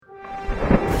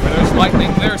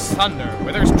lightning, there's thunder.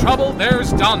 Where there's trouble,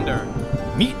 there's Donder.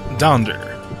 Meet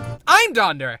Donder. I'm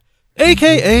Donder.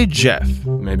 A.K.A. Jeff.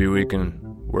 Maybe we can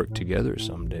work together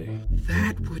someday.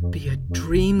 That would be a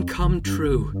dream come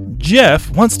true. Jeff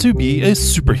wants to be a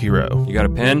superhero. You got a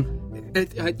pen?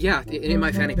 Yeah, in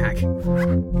my fanny pack.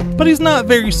 But he's not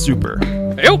very super.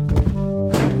 Yo!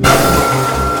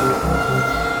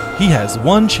 He has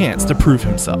one chance to prove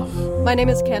himself. My name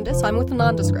is Candace. I'm with the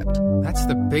Nondescript. That's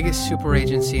the biggest super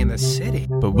agency in the city.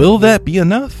 But will that be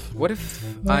enough? What if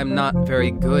I'm not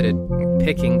very good at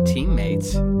picking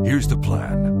teammates? Here's the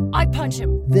plan. I punch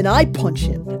him. Then I punch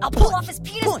him. I'll pull off his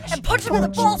penis and punch him in the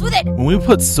balls with it. When we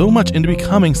put so much into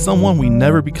becoming someone we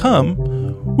never become,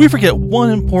 we forget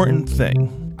one important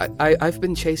thing. I've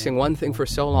been chasing one thing for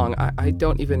so long, I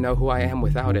don't even know who I am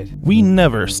without it. We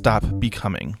never stop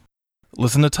becoming.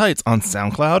 Listen to Tights on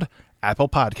SoundCloud, Apple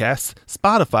Podcasts,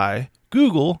 Spotify,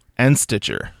 Google, and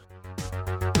Stitcher.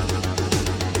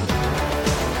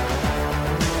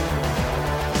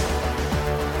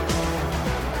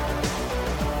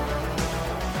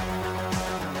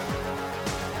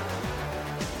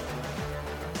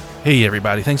 Hey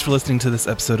everybody, thanks for listening to this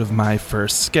episode of My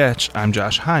First Sketch. I'm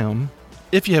Josh Hyam.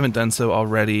 If you haven't done so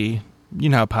already, you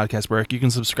know how podcasts work. You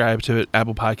can subscribe to it,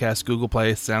 Apple Podcasts, Google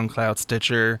Play, SoundCloud,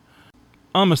 Stitcher,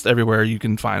 almost everywhere you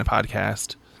can find a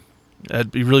podcast.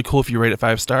 It'd be really cool if you rate it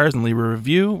 5 stars and leave a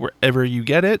review wherever you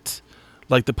get it.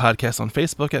 Like the podcast on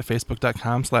Facebook at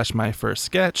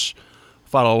facebook.com/myfirstsketch.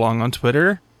 Follow along on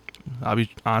Twitter. I'll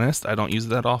be honest, I don't use it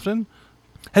that often.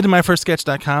 Head to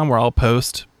myfirstsketch.com where I'll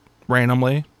post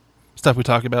randomly stuff we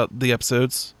talk about the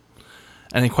episodes.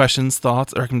 Any questions,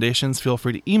 thoughts, or recommendations, feel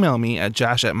free to email me at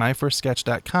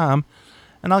josh@myfirstsketch.com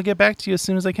and I'll get back to you as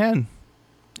soon as I can.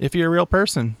 If you're a real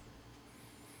person.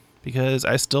 Because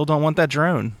I still don't want that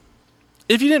drone.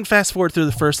 If you didn't fast forward through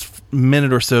the first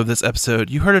minute or so of this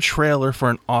episode, you heard a trailer for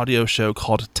an audio show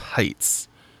called Tights.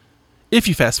 If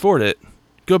you fast forward it,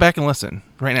 go back and listen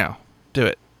right now. Do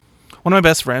it. One of my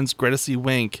best friends, Greta C.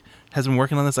 Wink, has been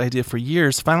working on this idea for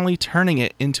years, finally turning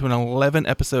it into an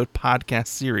 11-episode podcast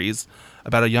series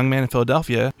about a young man in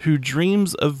Philadelphia who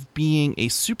dreams of being a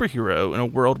superhero in a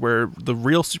world where the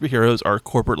real superheroes are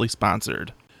corporately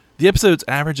sponsored. The episodes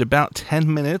average about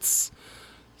 10 minutes,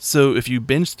 so if you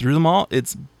binge through them all,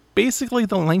 it's basically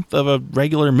the length of a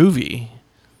regular movie.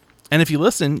 And if you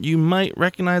listen, you might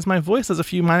recognize my voice as a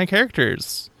few minor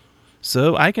characters.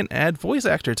 So I can add voice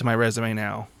actor to my resume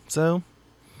now. So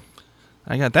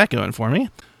I got that going for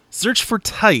me. Search for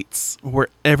Tights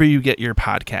wherever you get your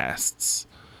podcasts.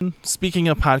 Speaking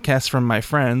of podcasts from my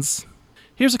friends,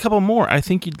 here's a couple more I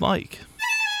think you'd like.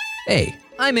 Hey,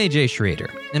 I'm AJ Schrader,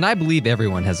 and I believe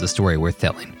everyone has a story worth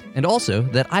telling, and also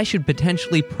that I should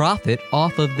potentially profit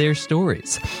off of their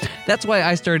stories. That's why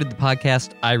I started the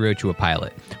podcast I Wrote You a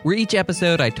Pilot, where each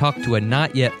episode I talk to a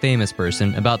not yet famous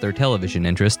person about their television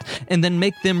interest, and then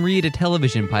make them read a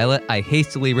television pilot I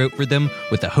hastily wrote for them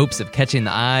with the hopes of catching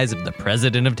the eyes of the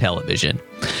president of television.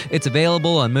 It's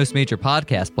available on most major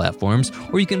podcast platforms,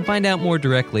 or you can find out more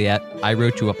directly at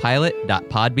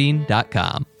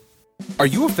iwroteyouapilot.podbean.com. Are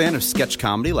you a fan of sketch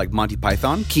comedy like Monty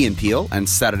Python, Key and Peele, and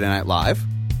Saturday Night Live?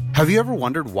 Have you ever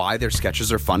wondered why their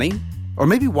sketches are funny? Or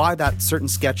maybe why that certain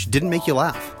sketch didn't make you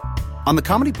laugh? On the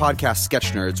comedy podcast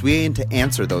Sketch Nerds, we aim to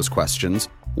answer those questions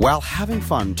while having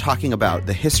fun talking about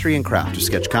the history and craft of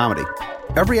sketch comedy.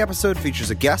 Every episode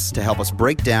features a guest to help us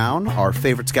break down our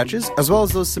favorite sketches, as well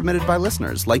as those submitted by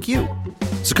listeners like you.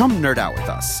 So come nerd out with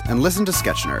us and listen to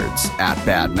Sketch Nerds at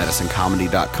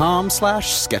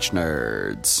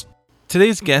badmedicinecomedy.com/sketchnerds.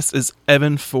 Today's guest is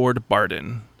Evan Ford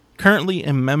Barden, currently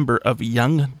a member of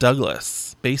Young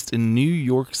Douglas, based in New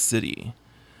York City.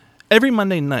 Every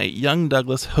Monday night, Young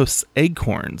Douglas hosts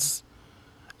Acorns,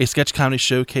 a sketch comedy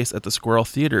showcase at the Squirrel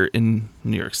Theater in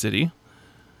New York City.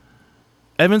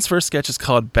 Evan's first sketch is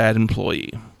called Bad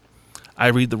Employee. I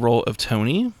read the role of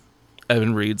Tony,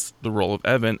 Evan reads the role of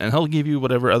Evan, and he'll give you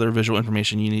whatever other visual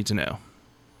information you need to know.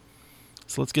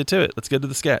 So let's get to it. Let's get to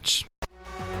the sketch.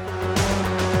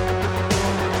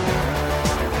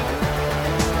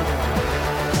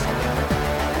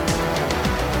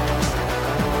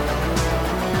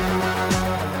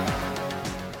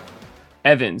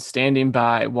 Evan standing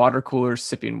by water cooler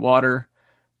sipping water.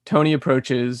 Tony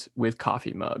approaches with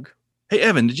coffee mug. Hey,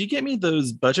 Evan, did you get me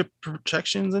those budget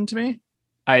projections into me?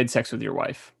 I had sex with your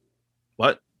wife.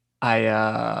 What?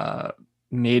 I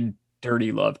made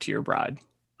dirty love to your bride.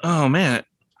 Oh, man,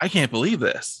 I can't believe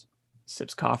this.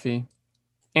 Sips coffee.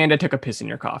 And I took a piss in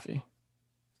your coffee.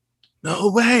 No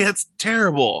way, that's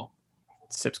terrible.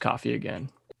 Sips coffee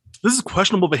again. This is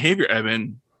questionable behavior,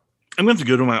 Evan. I'm going to have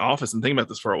to go to my office and think about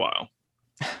this for a while.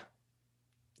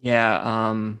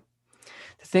 Yeah.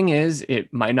 The thing is,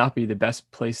 it might not be the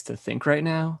best place to think right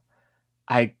now.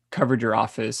 I covered your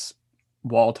office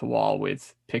wall to wall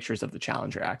with pictures of the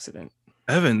Challenger accident.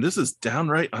 Evan, this is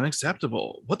downright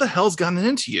unacceptable. What the hell's gotten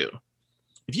into you?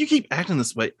 If you keep acting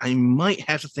this way, I might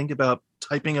have to think about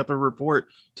typing up a report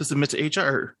to submit to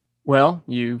HR. Well,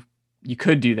 you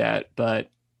could do that, but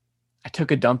I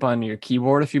took a dump on your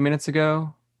keyboard a few minutes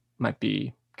ago. Might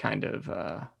be kind of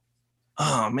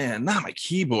Oh man, not my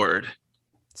keyboard.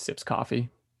 sips coffee.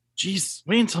 Jeez,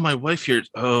 wait until my wife hears.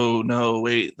 Oh no,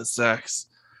 wait, the sex.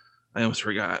 I almost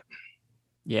forgot.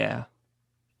 Yeah.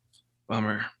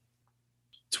 Bummer.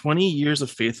 20 years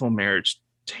of faithful marriage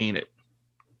tainted.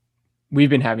 We've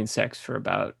been having sex for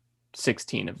about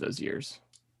 16 of those years.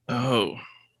 Oh.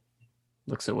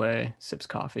 Looks away, sips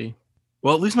coffee.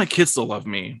 Well, at least my kids still love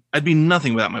me. I'd be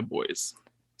nothing without my boys.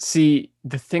 See,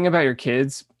 the thing about your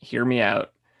kids, hear me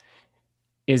out,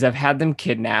 is I've had them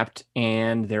kidnapped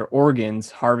and their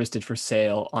organs harvested for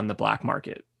sale on the black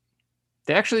market.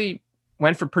 They actually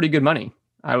went for pretty good money.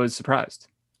 I was surprised.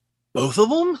 Both of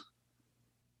them?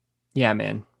 Yeah,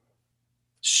 man.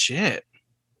 Shit.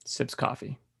 Sips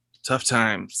coffee. Tough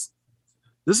times.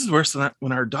 This is worse than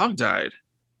when our dog died.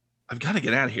 I've got to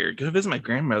get out of here. Go visit my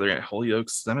grandmother at Holyoke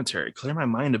Cemetery. Clear my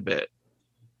mind a bit.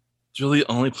 It's really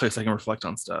the only place I can reflect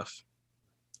on stuff.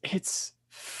 It's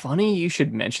funny you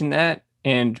should mention that.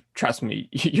 And trust me,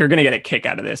 you're going to get a kick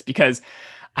out of this because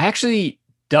I actually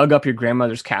dug up your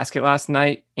grandmother's casket last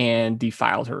night and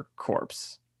defiled her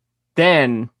corpse.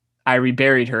 Then I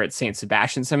reburied her at St.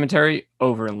 Sebastian Cemetery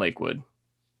over in Lakewood.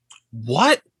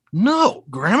 What? No,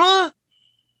 Grandma?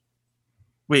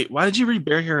 Wait, why did you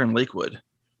rebury her in Lakewood?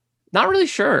 Not really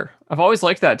sure. I've always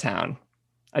liked that town.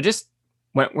 I just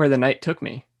went where the night took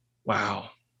me.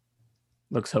 Wow.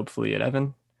 Looks hopefully at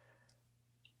Evan.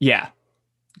 Yeah.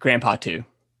 Grandpa too.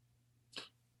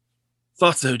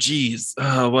 Thought so. Geez.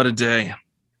 What a day.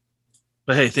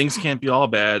 But hey, things can't be all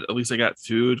bad. At least I got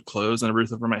food, clothes, and a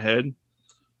roof over my head.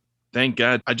 Thank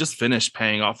God. I just finished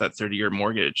paying off that 30-year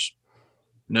mortgage.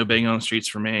 No begging on the streets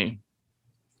for me.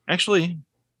 Actually,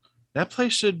 that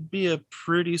place should be a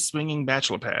pretty swinging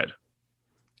bachelor pad.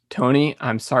 Tony,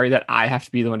 I'm sorry that I have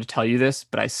to be the one to tell you this,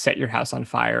 but I set your house on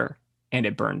fire and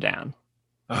it burned down.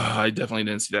 Oh, I definitely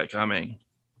didn't see that coming.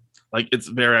 Like, it's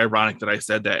very ironic that I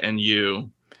said that and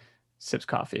you. Sips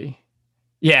coffee.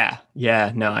 Yeah,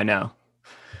 no, I know.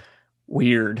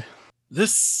 Weird.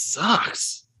 This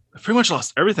sucks. I pretty much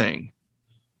lost everything.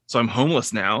 So I'm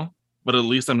homeless now, but at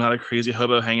least I'm not a crazy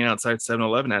hobo hanging outside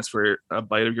 7-Eleven asking for a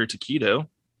bite of your taquito.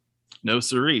 No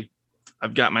siree.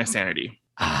 I've got my sanity.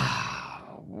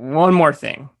 One more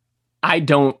thing. I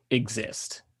don't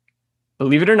exist.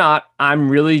 Believe it or not, I'm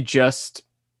really just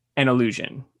an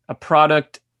illusion, a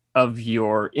product of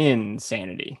your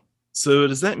insanity. So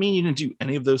does that mean you didn't do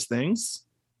any of those things?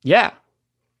 Yeah.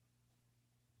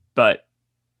 But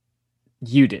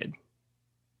you did.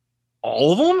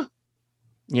 All of them?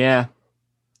 Yeah.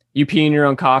 You pee in your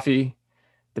own coffee,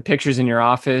 the pictures in your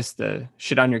office, the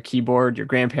shit on your keyboard, your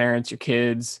grandparents, your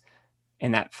kids,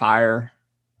 and that fire.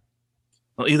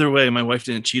 Well, either way, my wife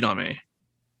didn't cheat on me.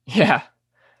 Yeah.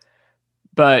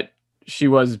 But she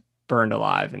was burned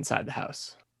alive inside the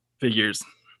house. Figures.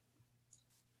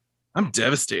 I'm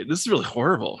devastated. This is really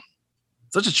horrible.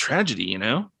 Such a tragedy, you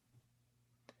know?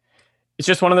 It's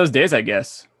just one of those days, I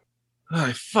guess.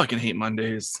 I fucking hate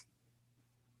Mondays.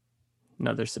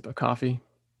 Another sip of coffee.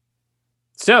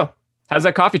 So, how's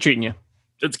that coffee treating you?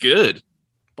 It's good.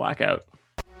 Blackout.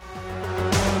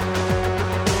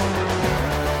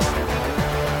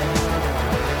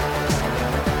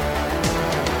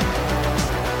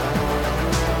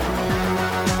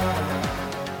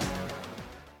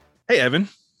 Hey, Evan.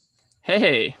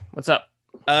 Hey, what's up?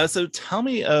 So tell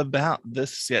me about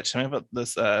this sketch. Tell me about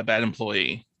this bad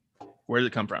employee. Where did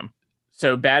it come from?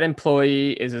 So, Bad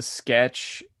Employee is a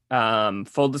sketch.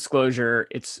 Full disclosure,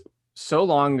 it's so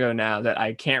long ago now that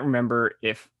I can't remember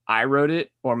if I wrote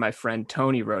it or my friend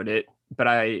Tony wrote it, but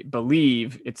I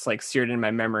believe it's like seared in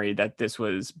my memory that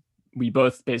we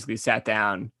both basically sat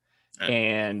down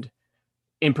and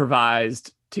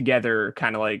improvised together,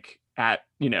 kind of like at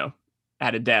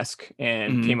a desk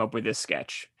and came up with this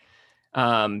sketch.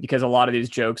 Because a lot of these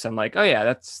jokes, I'm like, oh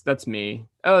yeah, that's me.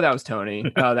 Oh, that was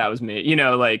Tony. Oh, that was me.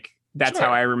 Like that's Sure.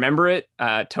 how I remember it.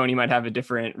 Tony might have a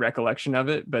different recollection of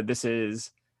it, but this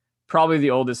is probably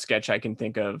the oldest sketch I can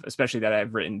think of, especially that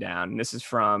I've written down. And this is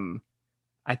from,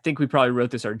 I think we probably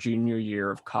wrote this our junior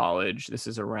year of college. This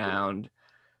is around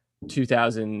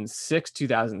 2006,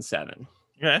 2007.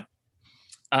 Okay.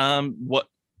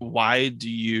 Why do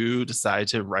you decide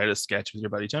to write a sketch with your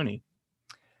buddy Tony?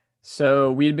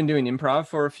 So we had been doing improv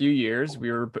for a few years.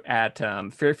 We were at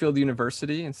Fairfield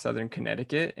University in Southern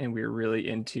Connecticut, and we were really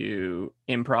into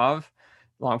improv,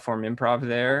 long form improv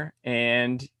there.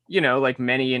 And, like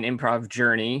many an improv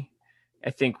journey,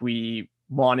 I think we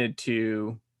wanted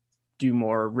to do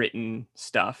more written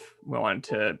stuff. We wanted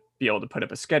to be able to put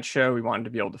up a sketch show. We wanted to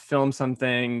be able to film some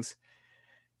things.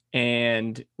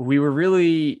 And we were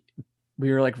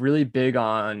like really big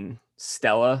on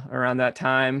Stella around that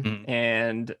time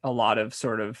and a lot of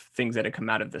sort of things that had come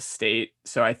out of the state.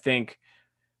 So I think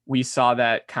we saw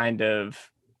that kind of,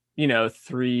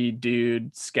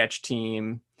 3-dude sketch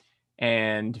team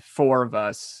and 4 of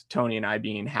us, Tony and I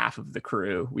being half of the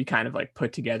crew. We kind of like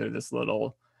put together this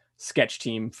little sketch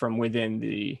team from within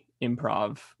the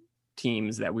improv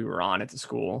teams that we were on at the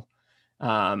school.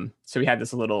 So we had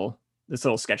this little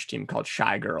sketch team called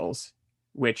Shy Girls,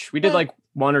 which we did like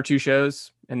 1 or 2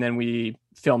 shows, and then we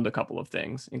filmed a couple of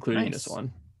things, including this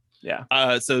one. Yeah.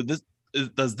 So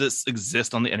does this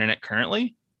exist on the internet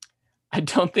currently? I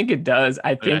don't think it does.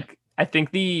 I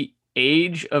think the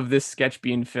age of this sketch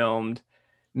being filmed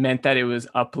meant that it was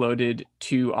uploaded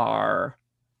to our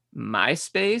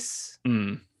MySpace,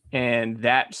 and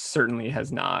that certainly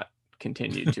has not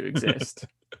continued to exist.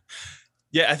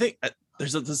 Yeah, I think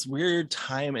there's this weird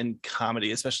time in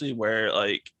comedy, especially where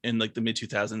like in like the mid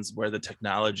 2000s, where the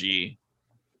technology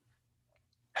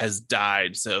has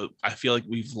died. So I feel like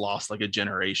we've lost like a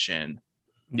generation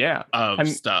of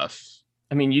stuff.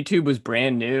 I mean, YouTube was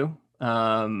brand new,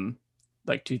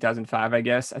 like 2005, I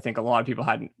guess. I think a lot of people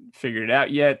hadn't figured it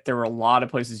out yet. There were a lot of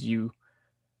places you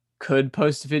could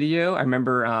post video. I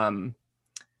remember,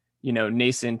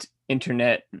 nascent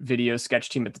internet video sketch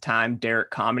team at the time,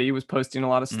 Derek Comedy, was posting a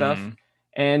lot of stuff.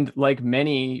 And like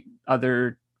many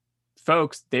other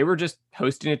folks, they were just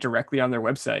hosting it directly on their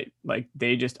website. Like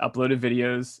they just uploaded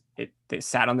videos. They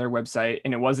sat on their website.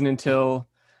 And it wasn't until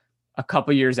a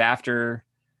couple years after,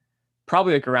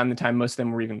 probably like around the time most of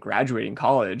them were even graduating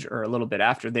college or a little bit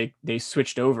after, they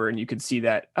switched over and you could see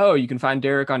that, oh, you can find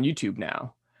Derek on YouTube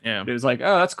now. Yeah. But it was like,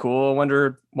 oh, that's cool. I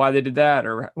wonder why they did that,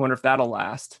 or I wonder if that'll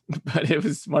last. But it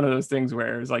was one of those things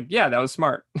where it was like, yeah, that was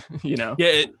smart, Yeah.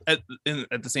 At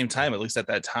the same time, at least at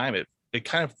that time, it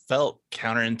kind of felt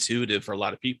counterintuitive for a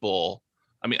lot of people.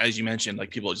 I mean, as you mentioned,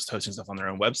 like people just hosting stuff on their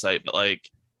own website, but like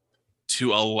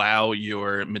to allow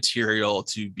your material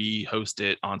to be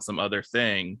hosted on some other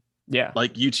thing,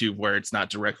 like YouTube, where it's not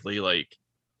directly like,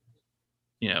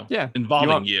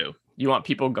 involving you. You want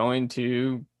people going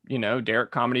to,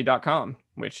 derekcomedy.com,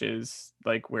 which is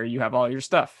like where you have all your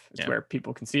stuff. It's where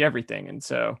people can see everything. And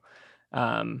so,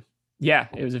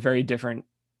 it was a very different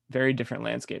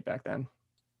landscape back then.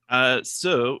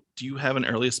 So do you have an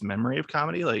earliest memory of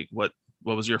comedy? Like what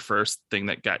was your first thing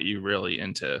that got you really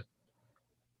into?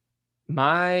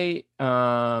 My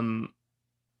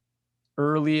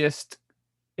earliest,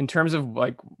 in terms of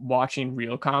like watching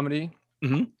real comedy,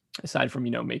 aside from,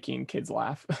 making kids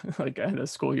laugh, like in the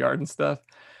schoolyard and stuff.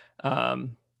 Our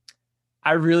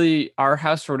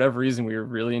house, for whatever reason, we were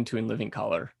really into In Living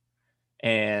Color,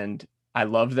 and I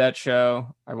loved that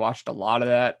show. I watched a lot of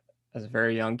that as a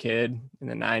very young kid in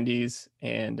the 90s.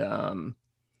 And,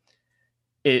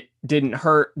 it didn't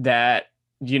hurt that,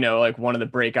 like one of the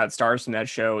breakout stars from that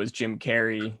show was Jim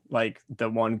Carrey, like the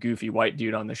one goofy white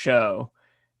dude on the show.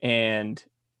 And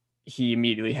he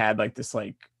immediately had like this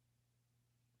like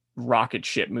rocket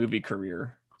ship movie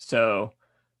career. So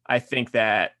I think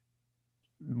that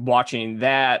watching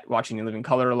In Living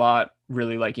Color a lot,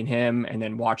 really liking him, and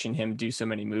then watching him do so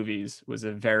many movies was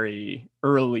a very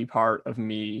early part of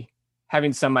me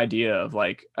having some idea of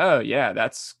like, oh yeah,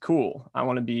 that's cool. I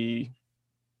want to be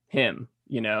him,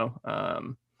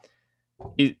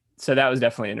 so that was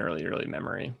definitely an early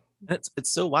memory. It's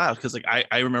so wild because like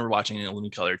I remember watching In Living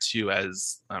Color too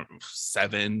as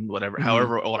 7, whatever,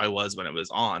 however old I was when it was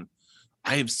on.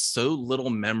 I have so little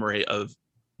memory of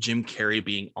Jim Carrey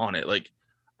being on it. Like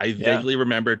I vaguely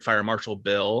remembered Fire Marshal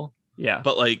Bill. Yeah.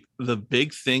 But like the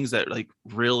big things that like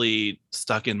really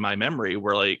stuck in my memory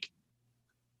were like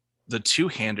the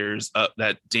two-handers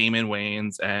that Damon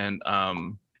Wayans and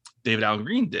David Alan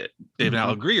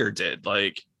Grier did.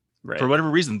 Like for whatever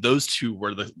reason, those two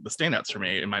were the standouts for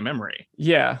me in my memory.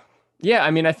 Yeah. I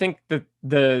mean, I think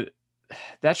that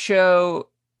show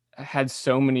had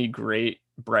so many great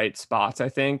bright spots, I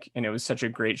think, and it was such a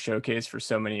great showcase for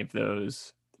so many of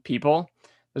those people.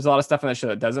 There's a lot of stuff on the show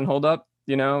that doesn't hold up,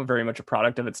 very much a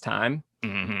product of its time.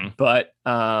 But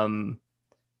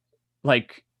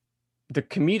like the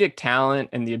comedic talent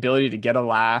and the ability to get a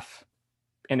laugh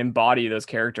and embody those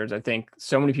characters, I think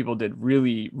so many people did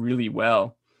really, really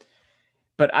well.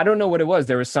 but I don't know what it was.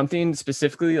 There was something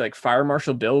specifically, like Fire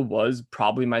Marshal Bill was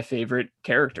probably my favorite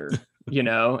character, you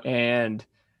know, and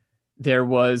there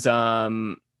was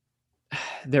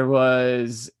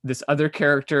this other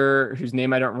character whose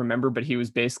name I don't remember, but he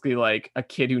was basically like a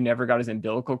kid who never got his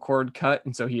umbilical cord cut,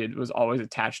 and so was always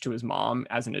attached to his mom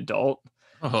as an adult,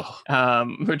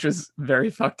 which was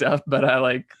very fucked up. But I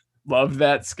like loved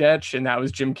that sketch, and that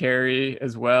was Jim Carrey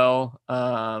as well.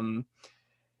 And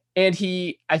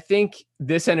I think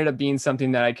this ended up being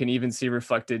something that I can even see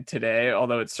reflected today,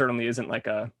 although it certainly isn't like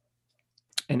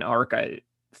an arc I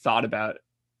thought about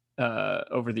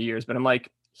over the years. But I'm like,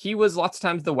 he was lots of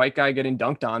times the white guy getting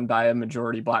dunked on by a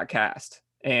majority black cast.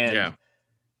 And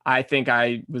I think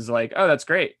I was like, oh, that's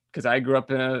great. Because I grew up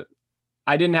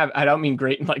I don't mean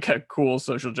great in like a cool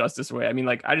social justice way. I mean,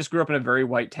 like, I just grew up in a very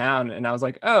white town, and I was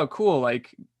like, oh, cool.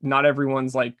 Like, not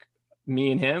everyone's like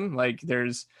me and him. Like,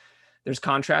 there's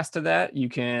contrast to that. You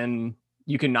can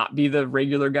not be the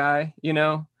regular guy, you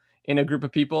know, in a group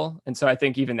of people. And so I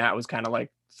think even that was kind of like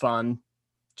fun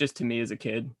just to me as a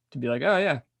kid to be like, oh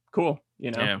yeah, cool. You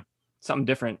know, something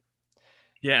different.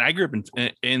 Yeah. And I grew up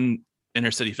in inner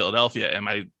city Philadelphia,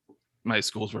 and my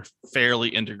schools were fairly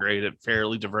integrated,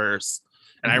 fairly diverse.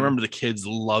 And I remember the kids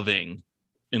loving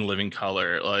In Living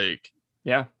Color, like,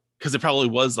 yeah, because it probably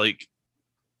was like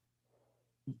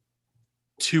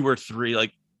 2 or 3,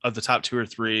 like of the top 2 or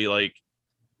 3, like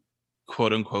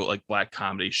quote unquote, like black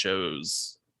comedy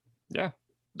shows. Yeah,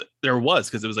 there was,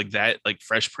 because it was like that, like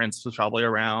Fresh Prince was probably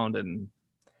around, and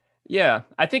yeah,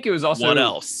 I think it was also, what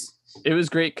else? It was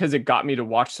great because it got me to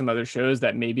watch some other shows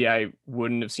that maybe I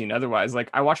wouldn't have seen otherwise. Like,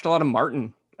 I watched a lot of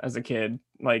Martin as a kid,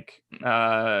 like,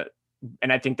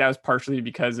 and I think that was partially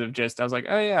because of just, I was like,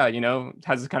 oh yeah, you know, it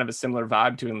has kind of a similar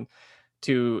vibe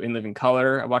to In Living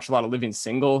Color. I watched a lot of Living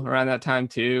Single around that time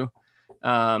too.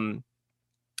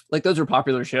 Like, those were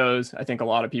popular shows. I think a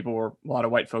lot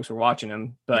of white folks were watching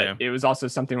them, but it was also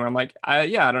something where I'm like, I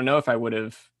don't know if I would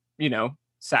have, you know,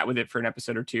 sat with it for an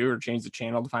episode or two or changed the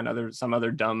channel to find some other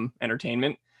dumb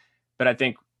entertainment. But I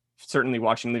think certainly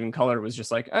watching Living Color was just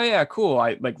like, oh yeah, cool.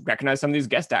 I like recognize some of these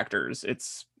guest actors.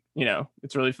 It's, you know,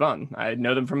 it's really fun. I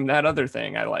know them from that other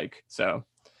thing I like. So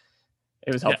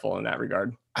it was helpful in that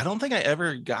regard. I don't think I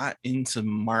ever got into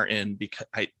Martin because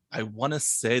I want to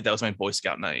say that was my Boy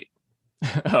Scout night.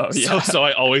 Oh yeah. So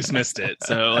I always missed it.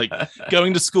 So like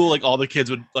going to school, like all the kids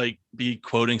would like be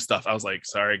quoting stuff. I was like,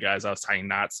 sorry guys, I was tying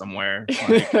knots somewhere.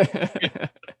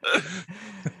 Like,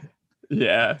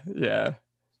 yeah.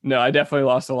 No, I definitely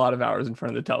lost a lot of hours in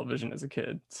front of the television as a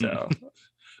kid. So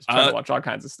trying to watch all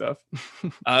kinds of stuff.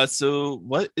 So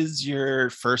what is your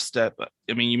first step?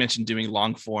 I mean, you mentioned doing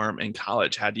long form in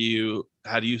college. How do you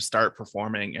start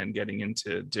performing and getting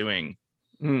into doing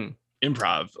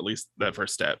improv, at least that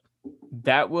first step?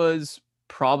 That was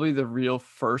probably the real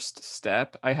first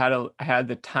step. I had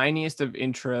the tiniest of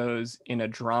intros in a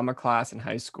drama class in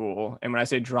high school. And when I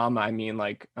say drama, I mean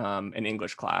like an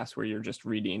English class where you're just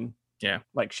reading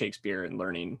like Shakespeare and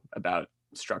learning about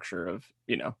structure of,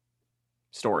 you know,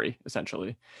 story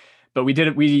essentially. But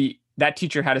that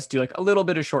teacher had us do like a little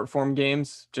bit of short form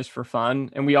games just for fun.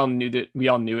 And we all knew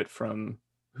it from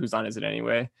Whose Line Is It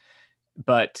Anyway?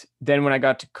 But then when I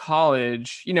got to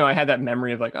college, you know, I had that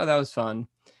memory of like, oh, that was fun.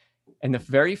 And the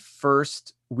very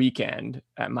first weekend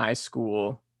at my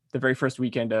school, the very first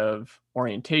weekend of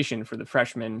orientation for the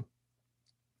freshmen,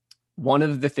 one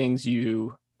of the things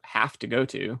you have to go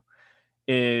to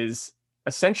is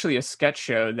essentially a sketch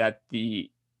show that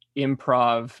the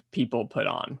improv people put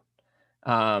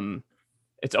on.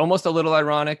 It's almost a little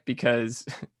ironic because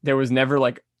there was never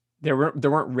like, there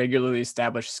weren't regularly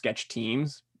established sketch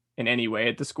teams in any way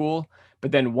at the school,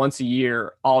 but then once a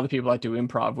year all the people that do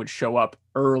improv would show up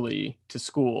early to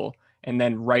school and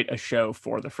then write a show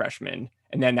for the freshmen,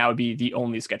 and then that would be the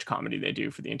only sketch comedy they do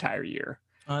for the entire year.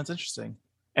 Oh, that's interesting.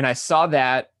 And I saw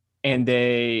that, and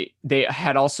they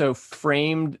had also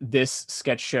framed this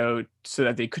sketch show so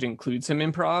that they could include some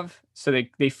improv. So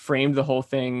they framed the whole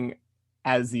thing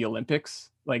as the Olympics.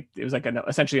 Like it was like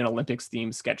essentially an Olympics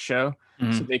themed sketch show.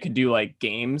 So they could do like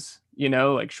games, you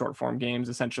know, like short form games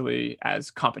essentially as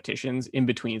competitions in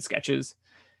between sketches.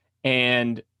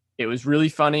 And it was really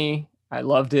funny. I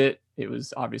loved it. It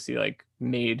was obviously like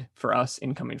made for us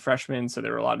incoming freshmen. So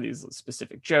there were a lot of these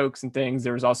specific jokes and things.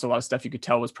 There was also a lot of stuff you could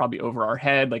tell was probably over our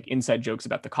head, like inside jokes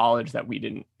about the college that we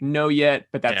didn't know yet.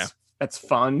 But that's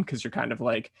fun because you're kind of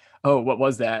like, oh, what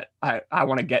was that? I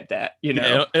want to get that, you know?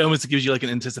 Yeah, it almost gives you like an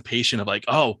anticipation of like,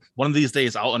 oh, one of these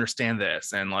days I'll understand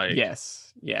this. And like,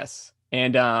 yes.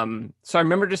 And so I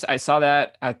remember I saw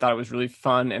that. I thought it was really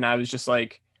fun. And I was just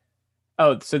like,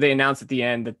 Oh, so they announced at the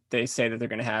end that they say that they're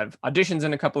going to have auditions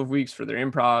in a couple of weeks for their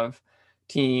improv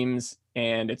teams,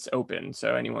 and it's open,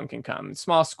 so anyone can come.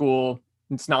 Small school.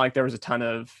 It's not like there was a ton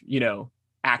of,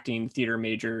 acting theater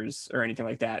majors or anything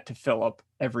like that to fill up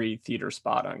every theater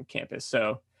spot on campus.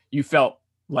 So you felt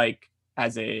like,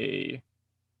 as a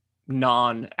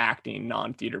non-acting,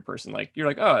 non-theater person, like you're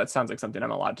like, oh, that sounds like something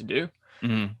I'm allowed to do.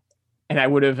 Mm-hmm. And I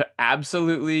would have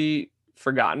absolutely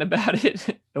forgotten about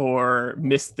it or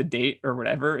missed the date or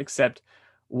whatever, except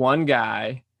one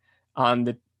guy on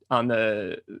the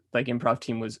like improv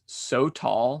team was so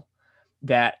tall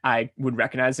that I would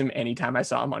recognize him anytime I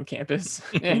saw him on campus.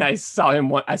 And I saw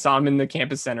him in the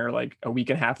campus center like a week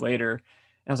and a half later. And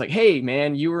I was like, hey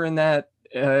man, you were in that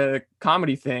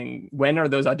comedy thing. When are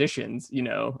those auditions?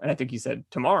 And I think he said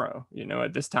tomorrow,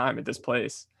 at this time, at this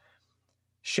place.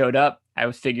 Showed up. I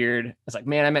was like,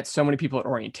 man, I met so many people at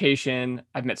orientation.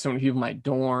 I've met so many people in my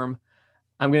dorm.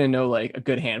 I'm going to know like a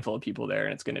good handful of people there,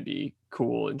 and it's going to be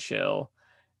cool and chill.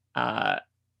 And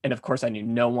of course I knew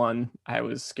no one. I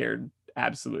was scared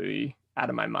absolutely out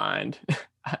of my mind.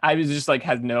 I was just like, I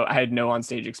had no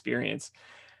onstage experience.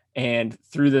 And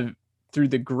through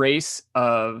the grace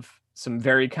of some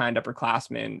very kind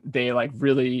upperclassmen, they like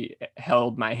really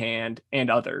held my hand and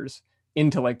others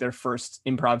into like their first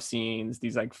improv scenes,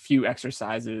 these like few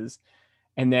exercises,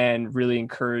 and then really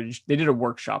they did a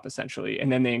workshop essentially.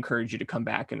 And then they encouraged you to come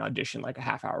back and audition like a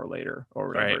half hour later or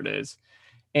whatever it is.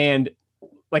 And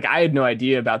like, I had no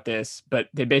idea about this, but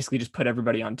they basically just put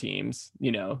everybody on teams.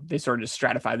 They sort of just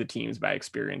stratify the teams by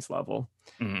experience level.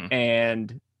 Mm-hmm.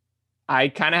 And I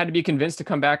kind of had to be convinced to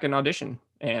come back and audition.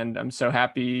 And I'm so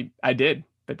happy I did.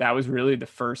 But that was really the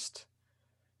first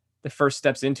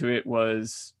steps into it,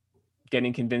 was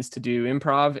getting convinced to do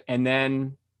improv. And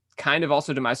then kind of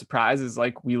also to my surprise is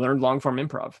like, we learned long form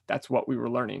improv. That's what we were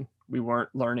learning. We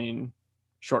weren't learning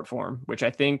short form, which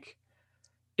I think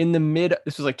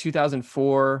this was like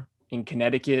 2004 in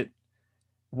Connecticut,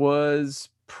 was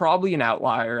probably an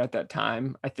outlier at that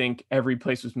time. I think every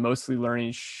place was mostly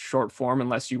learning short form,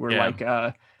 unless you were like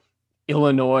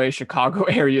Illinois, Chicago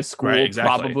area school, right, exactly.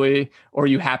 Probably, or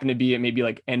you happen to be at maybe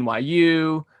like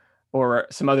NYU or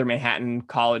some other Manhattan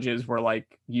colleges where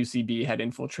like UCB had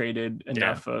infiltrated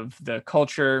enough of the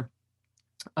culture.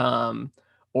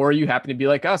 Or you happen to be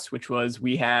like us, which was,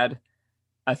 we had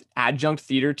an adjunct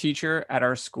theater teacher at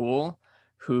our school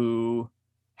who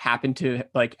happened to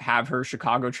like have her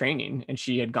Chicago training, and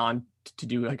she had gone to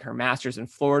do like her master's in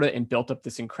Florida and built up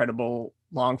this incredible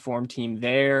long form team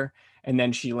there. And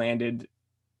then she landed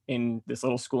in this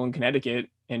little school in Connecticut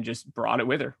and just brought it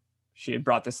with her. She had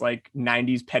brought this like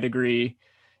 90s pedigree,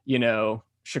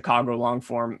 Chicago long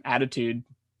form attitude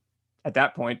at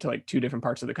that point to like two different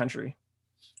parts of the country.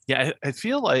 Yeah, I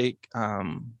feel like I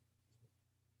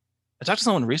talked to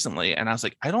someone recently and I was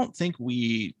like, I don't think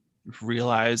we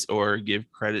realize or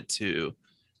give credit to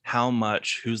how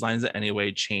much Whose Line Is It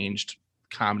Anyway changed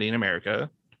comedy in America.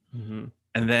 Mm-hmm.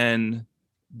 And then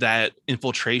that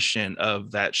infiltration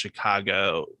of that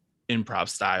Chicago improv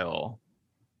style,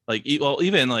 like, well,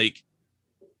 even like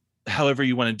however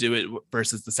you want to do it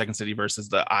versus the Second City versus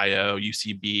the IO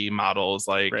UCB models,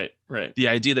 like right. The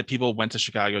idea that people went to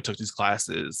Chicago, took these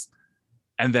classes,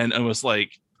 and then almost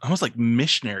like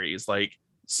missionaries, like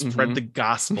spread the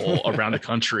gospel around the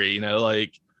country,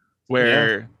 like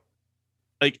where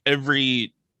like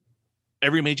every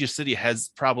major city has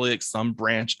probably like some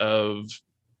branch of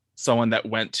someone that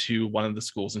went to one of the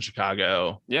schools in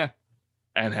Chicago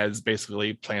and has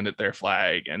basically planted their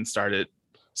flag and started.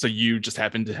 So you just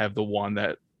happen to have the one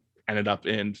that ended up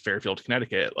in Fairfield,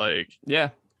 Connecticut. Like, yeah,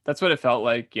 that's what it felt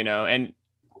like, and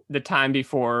the time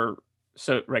before,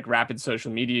 so like rapid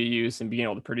social media use and being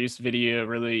able to produce video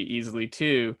really easily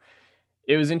too.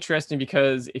 It was interesting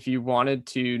because if you wanted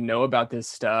to know about this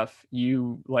stuff,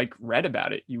 you like read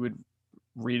about it. You would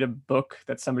read a book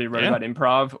that somebody wrote about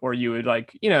improv, or you would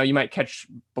like, you might catch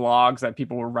blogs that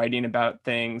people were writing about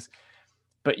things,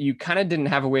 but you kind of didn't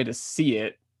have a way to see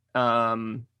it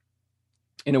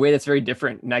in a way that's very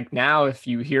different. Like now, if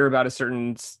you hear about a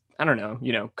certain, I don't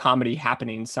know, comedy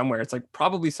happening somewhere, it's like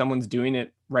probably someone's doing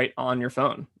it right on your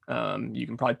phone. You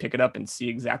can probably pick it up and see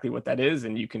exactly what that is,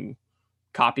 and you can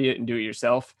copy it and do it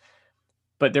yourself.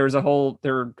 But there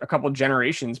were a couple of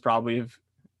generations probably of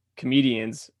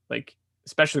comedians, like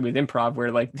especially with improv,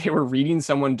 where like they were reading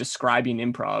someone describing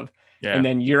improv, and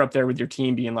then you're up there with your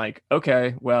team being like,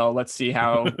 okay, well, let's see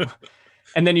how.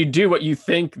 And then you do what you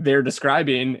think they're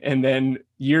describing, and then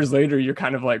years later you're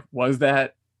kind of like, was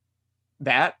that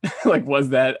like, was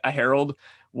that a Herald?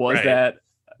 Was that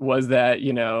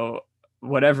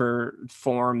whatever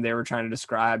form they were trying to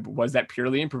describe, was that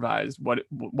purely improvised?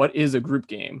 What is a group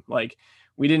game? Like,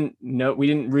 we didn't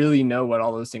really know what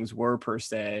all those things were per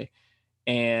se.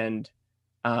 And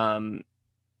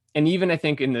even I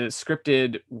think in the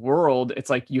scripted world, it's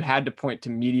like you had to point to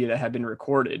media that had been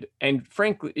recorded. And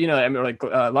frankly, I mean, like,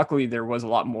 luckily there was a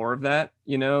lot more of that,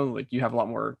 like you have a lot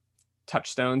more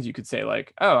touchstones. You could say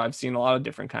like, oh, I've seen a lot of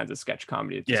different kinds of sketch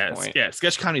comedy at this point. Yeah,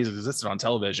 sketch comedy has existed on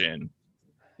television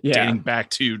dating back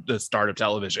to the start of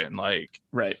television, like,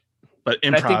 right. But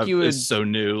improv is so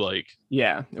new, like,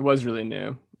 yeah, it was really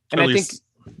new. And I think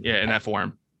in that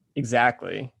form.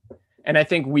 Exactly. And I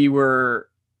think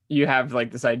you have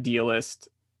like this idealist,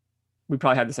 we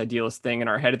probably had this idealist thing in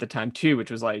our head at the time too,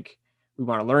 which was like, we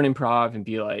want to learn improv and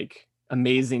be like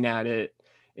amazing at it.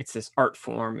 It's this art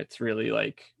form. It's really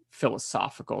like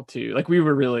philosophical too. Like, we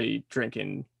were really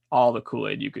drinking all the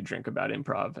Kool-Aid you could drink about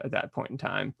improv at that point in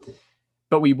time.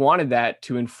 But we wanted that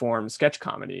to inform sketch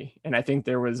comedy. And I think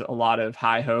there was a lot of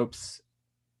high hopes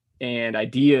and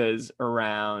ideas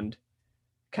around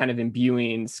kind of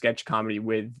imbuing sketch comedy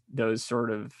with those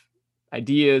sort of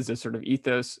ideas, those sort of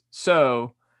ethos.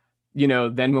 So,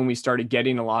 then when we started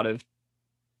getting a lot of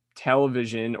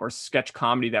television or sketch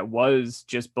comedy that was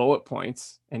just bullet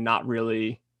points and not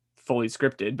really fully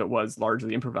scripted, but was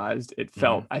largely improvised, it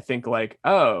felt, I think, like,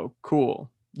 oh, cool,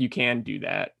 you can do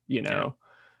that,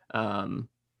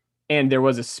 and there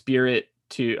was a spirit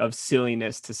of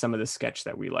silliness to some of the sketch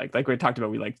that we liked. Like we talked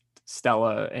about, we liked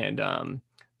Stella and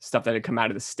stuff that had come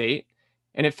out of the state,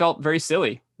 and it felt very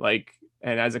silly. Like,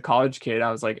 and as a college kid,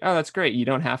 I was like, oh, that's great. You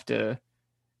don't have to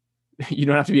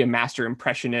be a master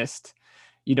impressionist.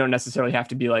 You don't necessarily have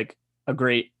to be like a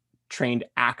great trained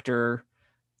actor.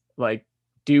 Like,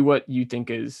 do what you think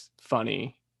is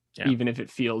funny, even if it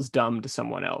feels dumb to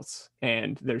someone else.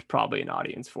 And there's probably an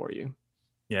audience for you.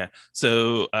 Yeah.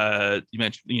 So you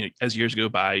mentioned, as years go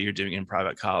by, you're doing improv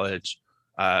at college.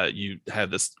 You have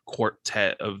this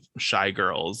quartet of shy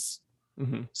girls.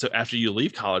 Mm-hmm. So after you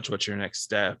leave college, what's your next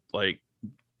step? Like,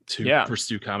 to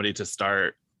pursue comedy, to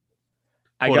start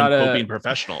being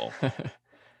professional?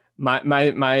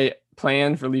 my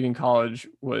plan for leaving college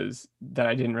was that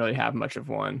I didn't really have much of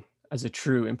one as a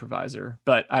true improviser,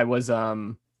 but I was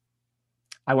I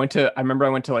remember I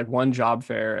went to like one job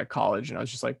fair at college, and I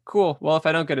was just like, cool, well, if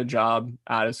I don't get a job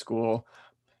out of school,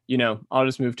 I'll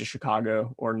just move to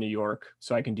Chicago or New York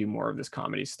so I can do more of this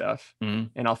comedy stuff,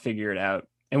 and I'll figure it out.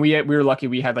 And we were lucky,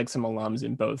 we had like some alums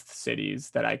in both cities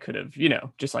that I could have,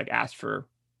 just like asked for,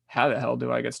 how the hell do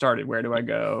I get started? Where do I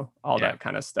go? All that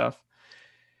kind of stuff.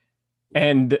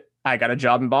 And I got a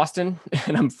job in Boston,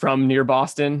 and I'm from near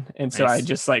Boston. And so I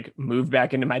just like moved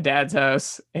back into my dad's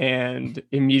house, and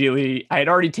immediately I had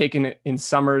already taken in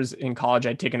summers in college.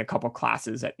 I'd taken a couple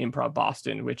classes at Improv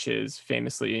Boston, which is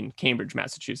famously in Cambridge,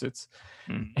 Massachusetts.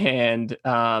 And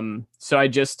so I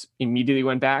just immediately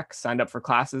went back, signed up for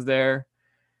classes there,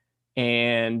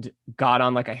 and got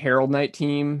on like a Herald Night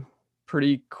team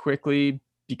pretty quickly,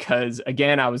 because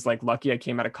again, I was like lucky I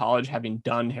came out of college having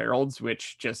done Heralds,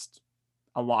 which just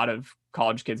a lot of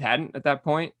college kids hadn't at that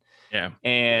point. Yeah.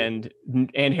 And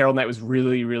Herald Night was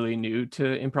really, really new to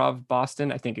Improv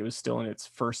Boston. I think it was still in its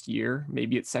first year,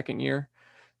 maybe its second year.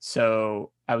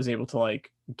 So I was able to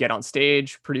like get on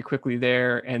stage pretty quickly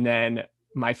there. And then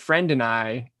my friend and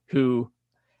I, who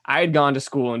I had gone to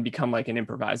school and become like an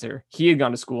improviser, he had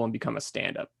gone to school and become a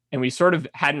stand-up. And we sort of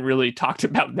hadn't really talked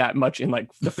about that much in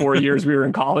like the 4 years we were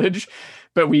in college,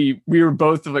 but we were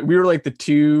both like, we were like the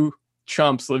two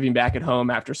chumps living back at home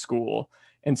after school.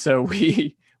 And so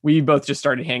we both just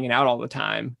started hanging out all the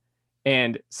time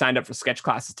and signed up for sketch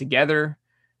classes together,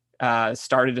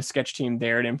 started a sketch team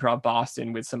there at Improv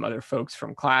Boston with some other folks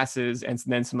from classes, and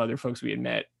then some other folks we had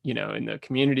met, in the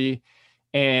community.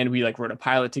 And we like wrote a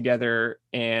pilot together,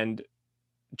 and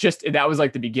just, that was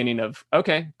like the beginning of,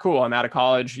 okay, cool, I'm out of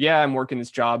college. Yeah, I'm working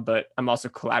this job, but I'm also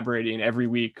collaborating every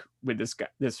week with this guy,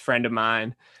 this friend of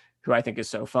mine who I think is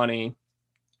so funny,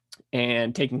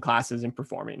 and taking classes and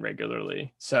performing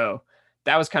regularly. So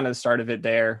that was kind of the start of it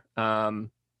there. And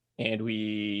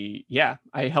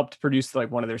I helped produce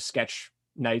like one of their sketch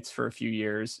nights for a few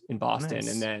years in Boston.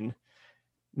 Nice. And then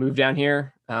moved down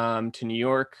here to New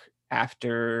York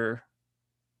after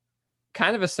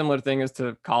kind of a similar thing as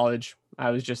to college.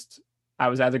 I was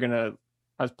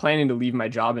planning to leave my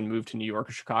job and move to New York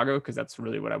or Chicago, because that's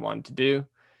really what I wanted to do.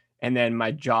 And then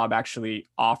my job actually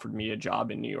offered me a job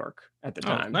in New York at the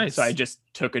time. Nice. So I just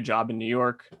took a job in New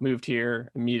York, moved here,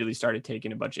 immediately started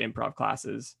taking a bunch of improv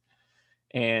classes,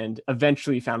 and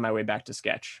eventually found my way back to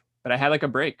sketch. But I had like a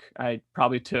break. I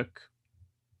probably took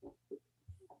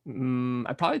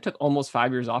I probably took almost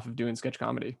 5 years off of doing sketch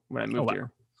comedy when I moved wow.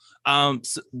 here.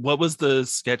 So what was the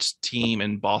sketch team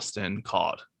in Boston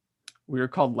called? We were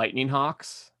called Lightning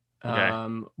Hawks.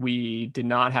 Okay. We did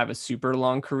not have a super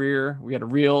long career. We had a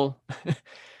real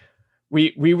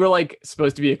we were like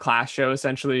supposed to be a class show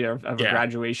essentially of a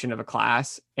graduation of a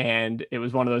class, and it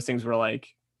was one of those things where like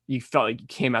you felt like you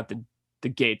came out the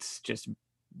gates just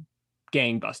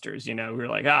gangbusters. We were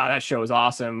like, that show was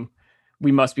awesome.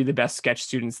 We must be the best sketch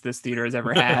students this theater has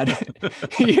ever had.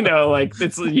 Like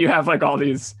you have like all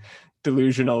these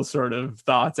delusional sort of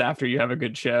thoughts after you have a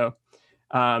good show.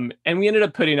 And we ended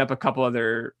up putting up a couple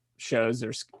other shows,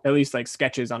 or at least like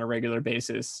sketches on a regular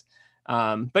basis.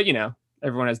 But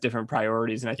everyone has different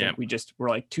priorities, and I think we just were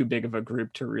like too big of a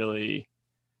group to really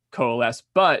coalesce.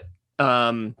 But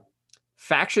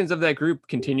factions of that group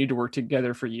continued to work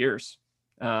together for years.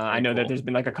 I know that there's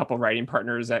been like a couple writing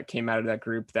partners that came out of that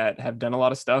group that have done a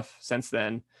lot of stuff since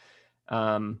then.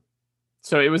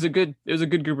 So it was a good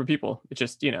group of people. It's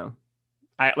just,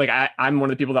 I'm one of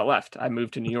the people that left. I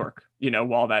moved to New York,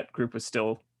 while that group was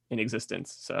still in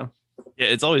existence. So yeah,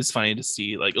 it's always funny to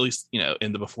see, like, at least,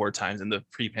 in the before times, in the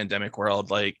pre-pandemic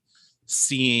world, like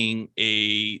seeing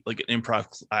an improv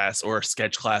class or a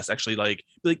sketch class actually like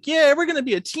yeah, we're gonna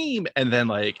be a team, and then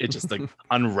like it just like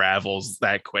unravels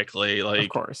that quickly, like, of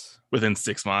course, within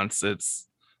 6 months. It's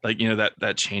like,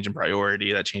 that change in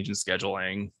priority, that change in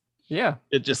scheduling.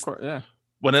 It just,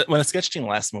 when a sketch team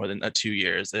lasts more than 2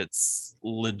 years, it's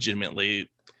legitimately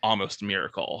almost a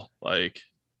miracle. Like,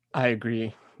 I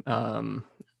agree 100%.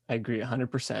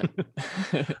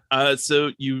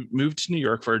 So you moved to New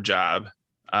York for a job.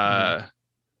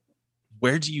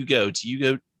 Where do you go? Do you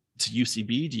go to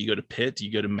UCB? Do you go to Pitt? Do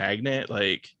you go to Magnet?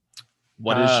 Like,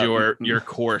 what is your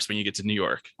course when you get to New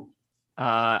York?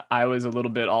 I was a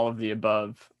little bit all of the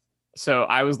above. So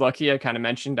I was lucky. I kind of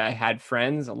mentioned I had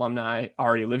friends, alumni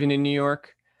already living in New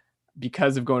York.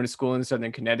 Because of going to school in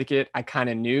Southern Connecticut, I kind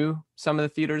of knew some of the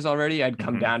theaters already. I'd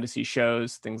come down to see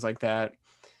shows, things like that.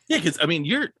 Yeah, because first,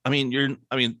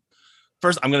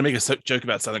 I'm going to make a joke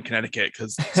about Southern Connecticut,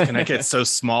 because Connecticut's so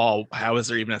small. How is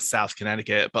there even a South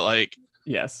Connecticut? But like,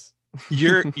 yes,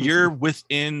 you're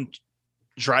within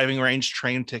driving range,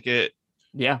 train ticket,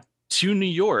 to New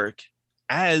York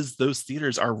as those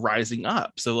theaters are rising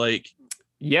up. So like,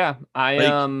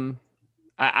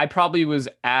 I probably was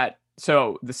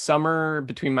so the summer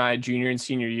between my junior and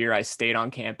senior year, I stayed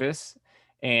on campus,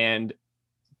 and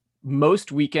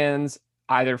most weekends,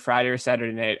 either Friday or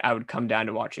Saturday night, I would come down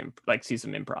to watch him, like see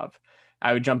some improv.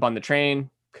 I would jump on the train,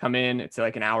 come in. It's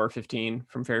like an hour 15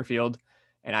 from Fairfield,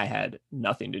 and I had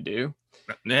nothing to do.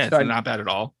 Yeah, so it's not bad at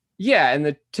all. Yeah, and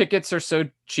the tickets are so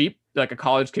cheap, like a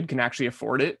college kid can actually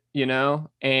afford it,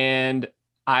 And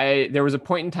there was a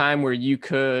point in time where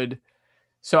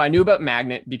so I knew about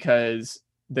Magnet because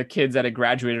the kids that had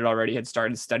graduated already had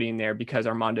started studying there, because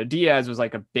Armando Diaz was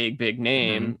like a big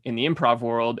name in the improv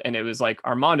world. And it was like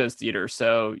Armando's theater.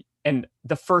 So, and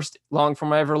the first long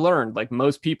form I ever learned, like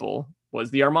most people,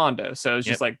 was the Armando. So it's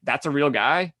just like, that's a real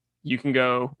guy. You can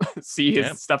go see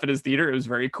his stuff at his theater. It was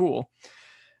very cool.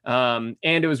 And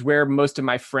it was where most of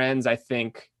my friends, I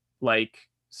think, like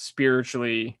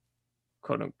spiritually,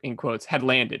 quote in quotes, had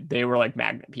landed. They were like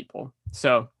Magnet people.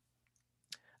 So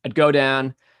I'd go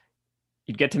down.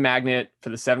 You'd get to Magnet for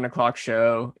the 7:00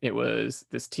 show. It was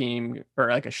this team, or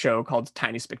like a show called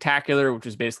Tiny Spectacular, which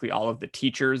was basically all of the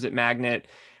teachers at Magnet,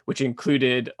 which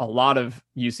included a lot of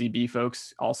UCB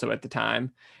folks also at the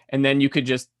time. And then you could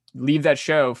just leave that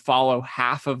show, follow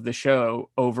half of the show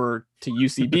over to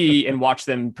UCB and watch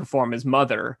them perform as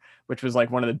Mother, which was like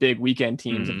one of the big weekend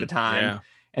teams at the time. Yeah.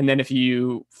 And then if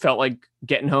you felt like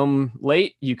getting home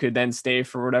late, you could then stay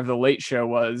for whatever the late show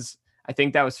was. I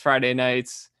think that was Friday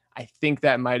nights. I think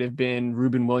that might have been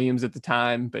Reuben Williams at the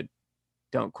time, but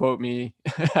don't quote me.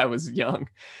 I was young.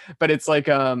 But it's like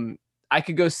I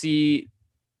could go see,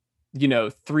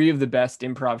 3 of the best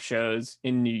improv shows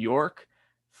in New York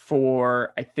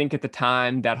for, I think at the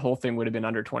time, that whole thing would have been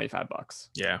under $25.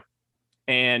 Yeah.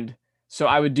 And so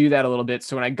I would do that a little bit.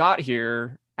 So when I got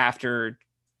here after,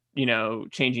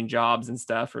 changing jobs and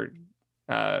stuff, or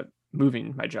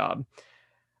moving my job,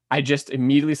 I just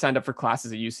immediately signed up for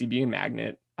classes at UCB and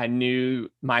Magnet. I knew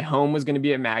my home was going to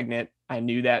be at Magnet. I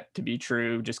knew that to be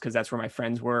true just because that's where my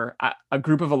friends were. A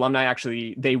group of alumni,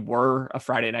 actually, they were a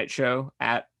Friday night show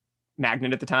at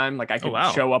Magnet at the time. Like I could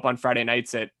show up on Friday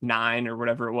nights at 9 or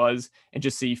whatever it was and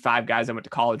just see 5 guys I went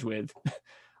to college with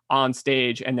on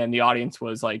stage. And then the audience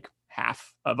was like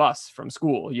half of us from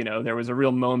school. There was a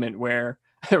real moment where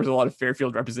there was a lot of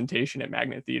Fairfield representation at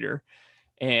Magnet Theater.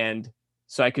 And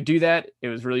so I could do that. It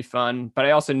was really fun. But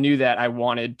I also knew that I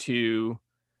wanted to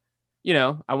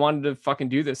I wanted to fucking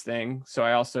do this thing. So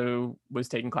I also was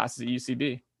taking classes at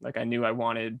UCB. Like I knew I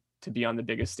wanted to be on the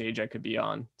biggest stage I could be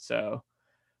on. So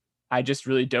I just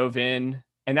really dove in.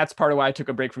 And that's part of why I took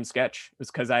a break from sketch,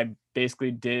 was because I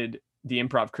basically did the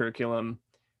improv curriculum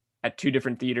at 2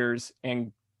 different theaters.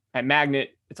 And at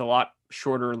Magnet, it's a lot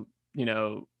shorter,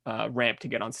 ramp to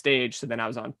get on stage. So then I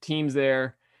was on teams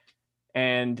there,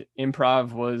 and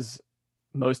improv was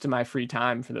most of my free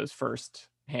time for those first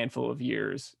handful of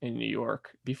years in New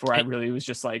York before I really was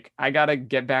just like, I got to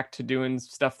get back to doing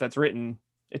stuff that's written.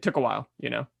 It took a while,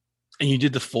 And you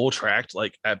did the full tract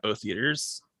like at both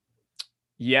theaters?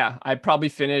 Yeah, I probably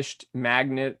finished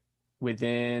Magnet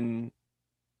within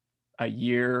a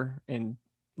year and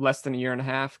less than a year and a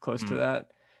half, close to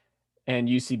that. And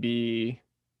UCB,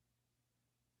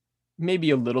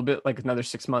 maybe a little bit, like another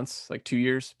 6 months, like 2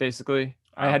 years, basically.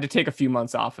 Wow. I had to take a few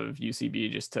months off of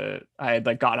UCB I had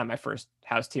like got on my first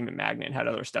house team at Magnet and had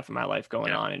other stuff in my life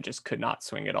going on and just could not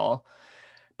swing it all.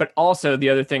 But also the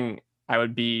other thing I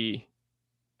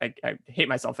hate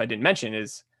myself if I didn't mention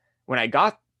is when I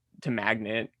got to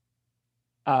Magnet,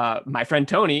 my friend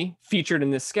Tony, featured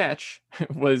in this sketch,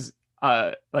 was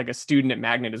like a student at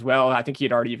Magnet as well. I think he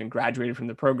had already even graduated from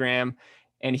the program,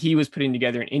 and he was putting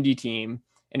together an indie team.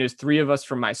 And it was 3 of us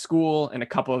from my school and a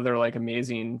couple of their like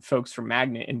amazing folks from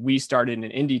Magnet. And we started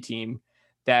an indie team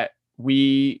that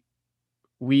we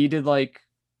did like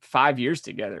 5 years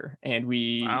together, and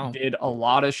we did a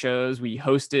lot of shows. We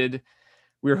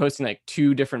were hosting like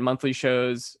 2 different monthly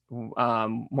shows,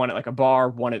 one at like a bar,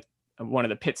 one at one of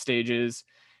the pit stages.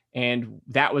 And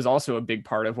that was also a big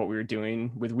part of what we were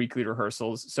doing with weekly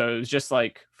rehearsals. So it was just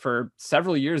like for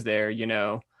several years there,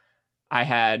 I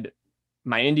had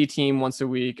my indie team once a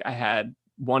week. I had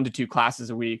 1 to 2 classes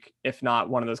a week. If not,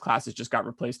 one of those classes just got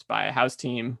replaced by a house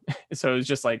team. So it was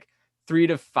just like 3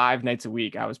 to 5 nights a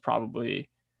week. I was probably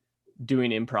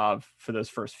doing improv for those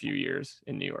first few years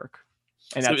in New York.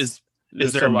 And so is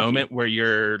there a moment where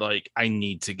you're like, I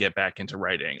need to get back into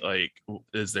writing? Like,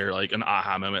 is there like an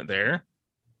aha moment there?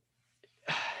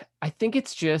 I think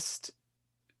it's just,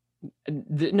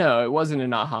 no, it wasn't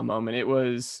an aha moment. It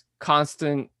was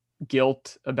constant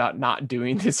guilt about not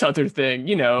doing this other thing,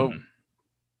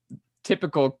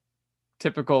 typical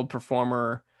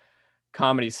performer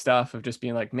comedy stuff of just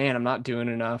being like, man, I'm not doing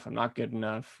enough. I'm not good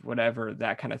enough, whatever,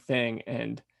 that kind of thing.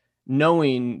 And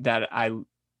knowing that I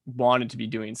wanted to be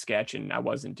doing sketch and I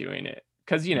wasn't doing it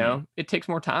because, it takes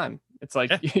more time. It's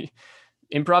like,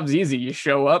 improv's easy. You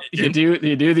show up, you do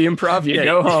the improv, you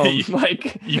go home.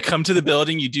 Like you come to the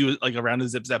building, you do like a round of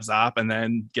zip zap zop, and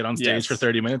then get on stage for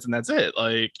 30 minutes, and that's it.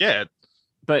 Like,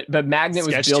 But Magnet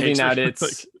was building out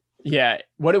its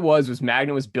what it was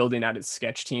Magnet was building out its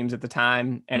sketch teams at the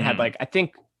time, and had like, I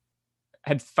think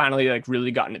had finally like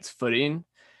really gotten its footing,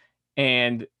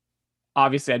 and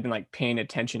obviously I'd been like paying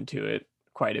attention to it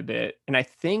quite a bit. And I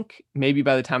think maybe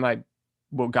by the time I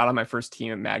got on my first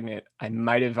team at Magnet, I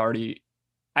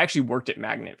actually worked at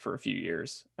Magnet for a few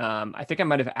years. I think I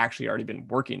might have actually already been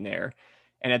working there.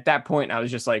 And at that point, I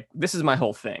was just like, this is my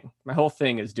whole thing. My whole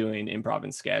thing is doing improv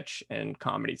and sketch and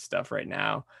comedy stuff right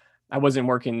now. I wasn't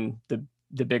working the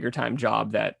bigger time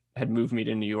job that had moved me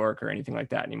to New York or anything like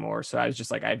that anymore. So I was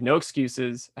just like, I have no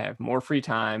excuses. I have more free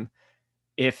time.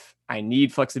 If I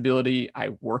need flexibility, I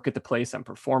work at the place I'm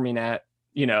performing at.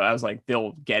 I was like,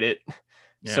 they'll get it.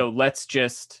 Yeah. So let's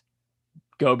just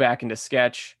go back into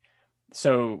sketch.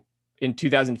 So in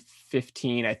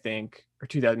 2015, I think,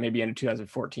 or maybe end of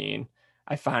 2014,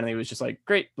 I finally was just like,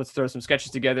 great, let's throw some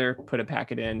sketches together, put a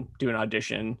packet in, do an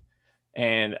audition.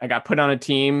 And I got put on a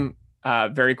team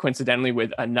very coincidentally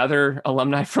with another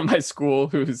alumni from my school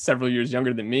who's several years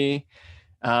younger than me.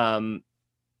 And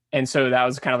so that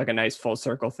was kind of like a nice full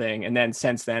circle thing. And then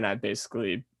since then, I've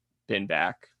basically been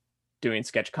back doing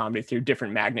sketch comedy through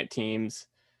different Magnet teams,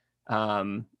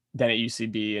 then at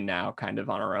UCB, and now kind of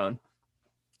on our own.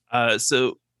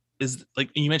 So is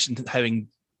like you mentioned having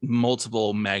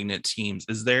multiple Magnet teams.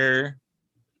 Is there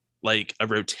like a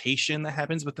rotation that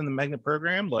happens within the Magnet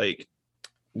program? Like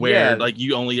where like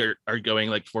you only are going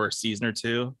like for a season or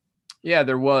 2? Yeah,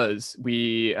 there was.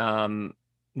 We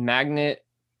Magnet,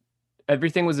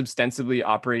 everything was ostensibly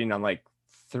operating on like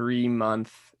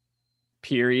 3-month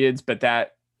periods, but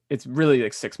it's really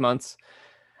like 6 months.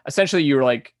 Essentially, you were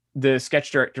like, the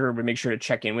sketch director would make sure to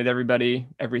check in with everybody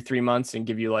every 3 months and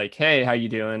give you like, hey, how you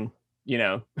doing?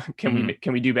 Can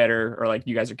we do better? Or like,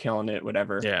 you guys are killing it,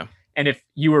 whatever. Yeah. And if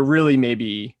you were really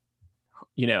maybe,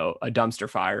 a dumpster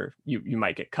fire, you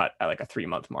might get cut at like a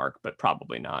 3-month mark, but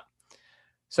probably not.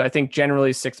 So I think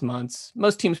generally 6 months.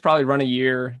 Most teams probably run a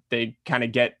year. They kind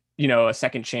of get, a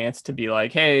second chance to be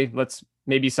like, hey, let's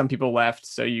maybe some people left,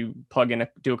 so you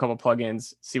do a couple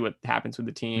plugins, see what happens with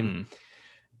the team.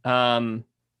 And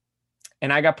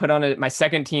I got put on my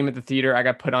second team at the theater. I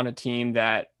got put on a team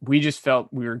that we just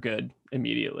felt we were good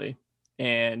immediately.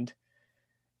 And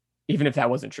even if that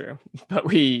wasn't true, but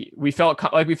we felt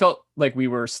like we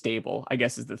were stable, I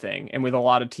guess is the thing. And with a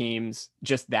lot of teams,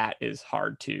 just that is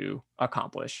hard to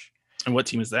accomplish. And what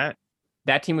team is that?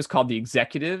 That team was called the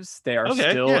Executives. They are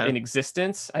still in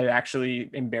existence. I actually,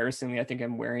 embarrassingly, I think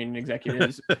I'm wearing an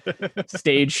Executives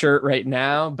stage shirt right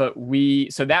now. But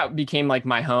so that became like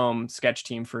my home sketch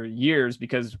team for years,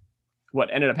 because what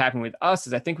ended up happening with us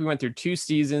is I think we went through 2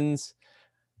 seasons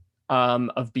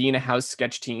of being a house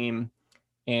sketch team,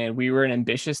 and we were an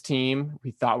ambitious team.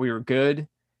 We thought we were good,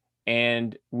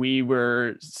 and we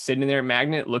were sitting there at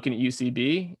Magnet looking at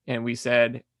UCB, and we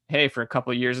said, hey, for a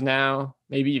couple of years now,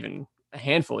 maybe even a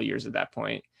handful of years at that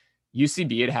point,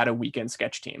 UCB had a weekend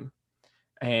sketch team,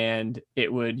 and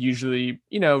it would usually,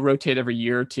 rotate every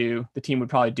year or two. The team would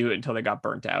probably do it until they got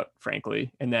burnt out,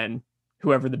 frankly. And then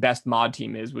whoever the best mod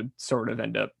team is would sort of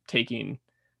end up taking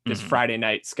this Friday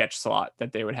night sketch slot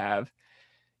that they would have.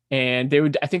 And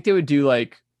I think they would do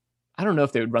like, I don't know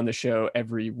if they would run the show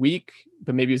every week,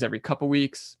 but maybe it was every couple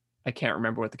weeks. I can't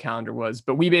remember what the calendar was,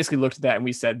 but we basically looked at that and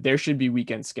we said, there should be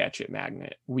weekend sketch at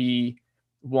Magnet. We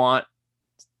want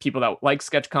people that like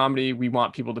sketch comedy. We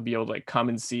want people to be able to like come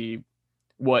and see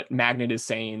what Magnet is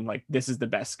saying. Like, this is the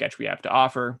best sketch we have to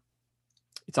offer.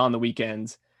 It's on the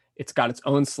weekends. It's got its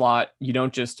own slot. You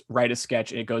don't just write a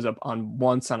sketch and it goes up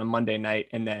once on a Monday night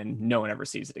and then no one ever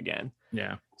sees it again.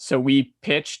 Yeah. So we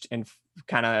pitched and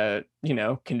kind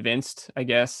of, convinced, I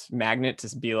guess, Magnet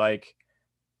to be like,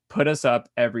 put us up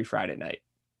every Friday night.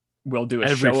 We'll do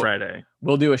every Friday.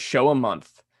 We'll do a show a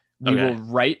month. We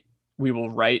will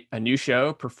write a new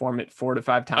show, perform it 4 to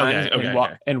 5 times.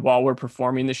 And while we're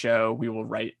performing the show, we will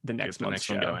write the next month's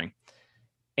show. Going.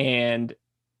 And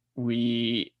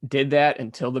we did that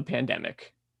until the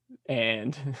pandemic.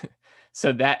 And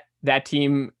so that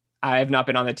team, I have not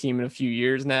been on the team in a few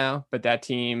years now, but that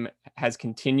team has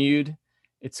continued.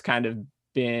 It's kind of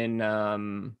been,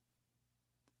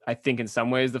 I think in some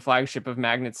ways the flagship of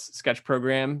Magnet's sketch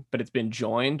program, but it's been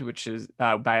joined, which is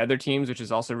by other teams, which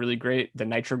is also really great. The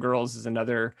Nitro Girls is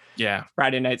another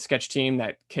Friday night sketch team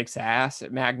that kicks ass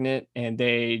at Magnet. And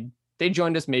they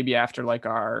joined us maybe after like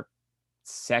our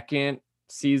second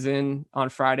season on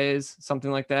Fridays,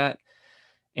 something like that.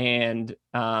 And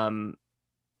now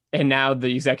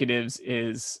the Executives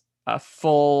is a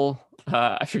full,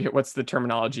 I forget what's the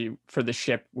terminology for the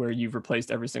ship where you've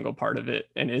replaced every single part of it.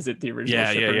 And is it the original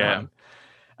ship or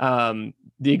not?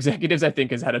 The Executives, I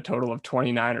think, has had a total of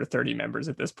 29 or 30 members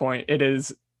at this point. It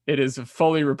is a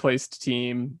fully replaced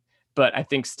team, but I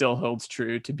think still holds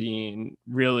true to being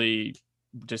really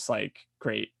just like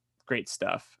great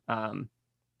stuff.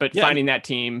 But finding that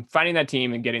team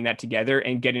and getting that together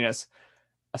and getting us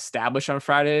established on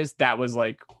Fridays, that was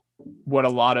like what a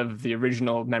lot of the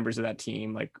original members of that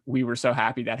team, like, we were so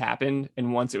happy that happened.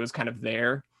 And once it was kind of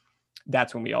there,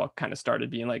 that's when we all kind of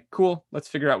started being like, cool, let's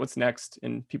figure out what's next.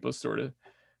 And people sort of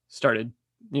started,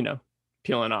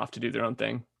 peeling off to do their own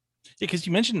thing. Yeah, because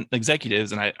you mentioned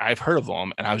Executives, and I've heard of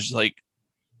them, and I was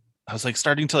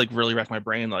starting to like really rack my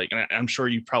brain, like, and I'm sure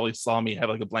you probably saw me have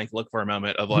like a blank look for a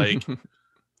moment of like,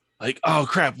 like, oh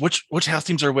crap, which house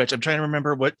teams are which? I'm trying to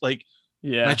remember what, like,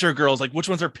 Nitro Girls, like, which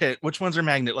ones are Pit, which ones are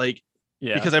Magnet, like,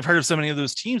 because I've heard of so many of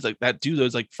those teams like that do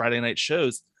those like Friday night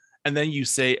shows, and then you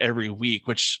say every week,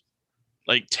 which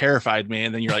like terrified me.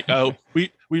 And then you're like, oh, we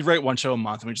write one show a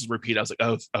month and we just repeat. I was like,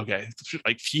 oh, okay,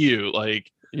 like, phew,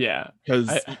 like,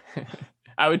 because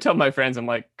I would tell my friends, I'm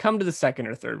like, come to the second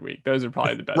or third week. Those are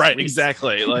probably the best. Right, weeks.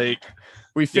 Exactly. Like,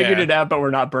 we figured it out, but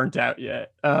we're not burnt out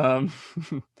yet. But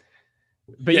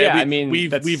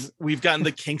we've gotten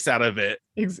the kinks out of it.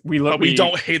 We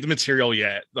don't hate the material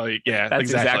yet. Like,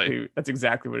 that's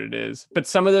exactly what it is. But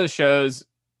some of those shows,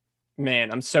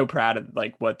 man, I'm so proud of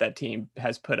like what that team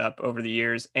has put up over the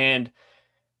years. And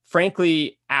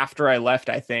frankly, after I left,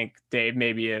 I think they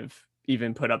maybe have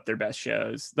even put up their best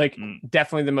shows. Like,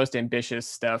 definitely the most ambitious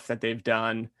stuff that they've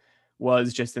done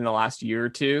was just in the last year or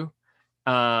two.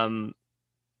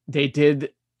 They did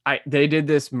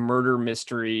this murder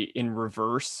mystery in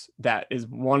reverse. That is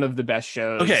one of the best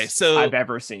shows I've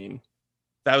ever seen.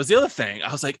 That was the other thing.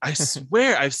 I was like, I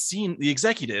swear I've seen the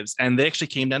Executives, and they actually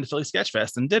came down to Philly Sketch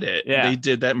Fest and did it. Yeah. They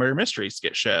did that murder mystery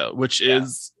sketch show, which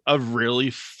is a really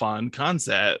fun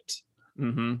concept.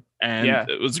 Mm-hmm. And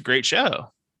it was a great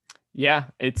show. Yeah,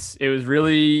 it was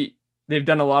really, they've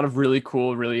done a lot of really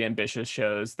cool, really ambitious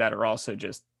shows that are also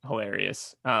just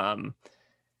hilarious.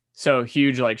 So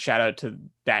huge, like, shout out to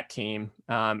that team.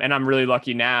 And I'm really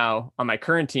lucky now on my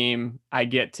current team. I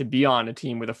get to be on a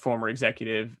team with a former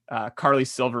executive, Carly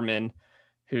Silverman,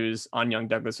 who's on Young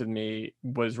Douglas with me,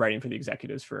 was writing for the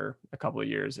executives for a couple of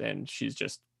years. And she's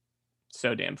just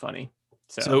so damn funny.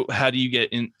 So how do you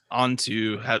get in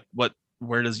onto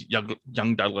where does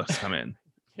Young Douglas come in?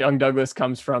 Young Douglas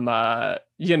comes from, I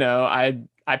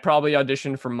probably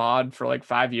auditioned for Mod for like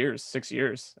 6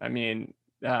 years. I mean,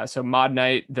 so Mod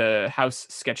Night, the house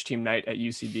sketch team night at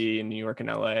UCB in New York and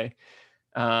LA.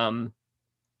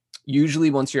 Usually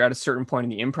once you're at a certain point in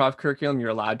the improv curriculum, you're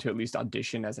allowed to at least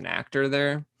audition as an actor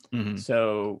there. Mm-hmm.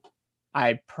 So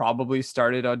I probably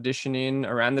started auditioning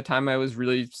around the time I was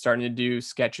really starting to do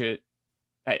sketch at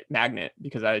Magnet,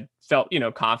 because I felt,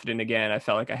 confident again. I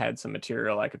felt like I had some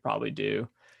material I could probably do.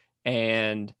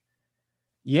 And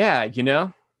yeah,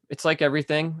 it's like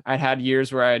everything. I'd had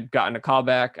years where I'd gotten a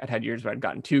callback. I'd had years where I'd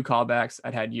gotten 2 callbacks.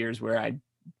 I'd had years where I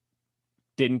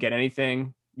didn't get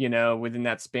anything, within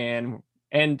that span.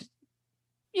 And,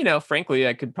 frankly,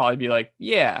 I could probably be like,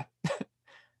 yeah,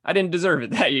 I didn't deserve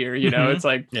it that year. It's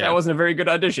like, that wasn't a very good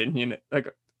audition,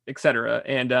 like, et cetera.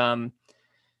 And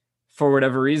for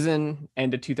whatever reason,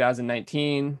 end of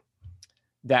 2019,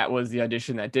 that was the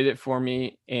audition that did it for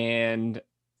me. And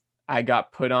I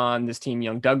got put on this team,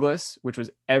 Young Douglas, which was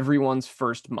everyone's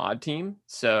first Mod team.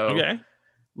 So a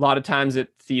lot of times at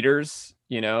theaters,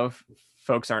 if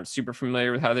folks aren't super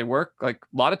familiar with how they work, like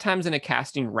a lot of times in a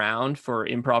casting round for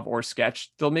improv or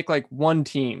sketch, they'll make like one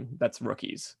team that's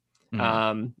rookies.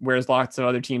 Mm-hmm. Whereas lots of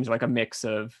other teams are like a mix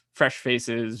of fresh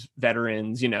faces,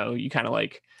 veterans, you kind of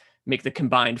like make the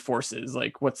combined forces,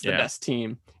 like what's the best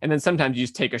team. And then sometimes you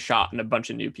just take a shot and a bunch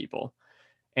of new people.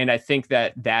 And I think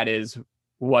that is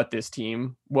what this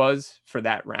team was for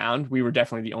that round. We were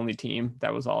definitely the only team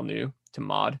that was all new to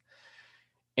Mod.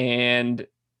 And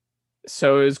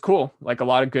so it was cool, like a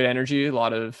lot of good energy, a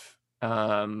lot of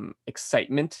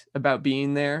excitement about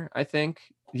being there. I think,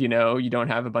 you don't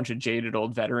have a bunch of jaded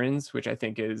old veterans, which I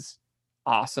think is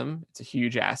awesome. It's a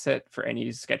huge asset for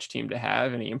any sketch team to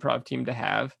have, any improv team to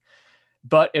have.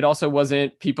 But it also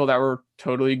wasn't people that were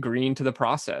totally green to the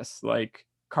process. Like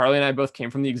Carly and I both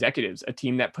came from the executives, a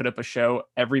team that put up a show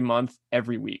every month,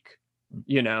 every week,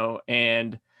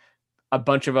 and a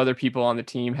bunch of other people on the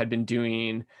team had been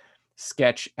doing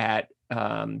sketch at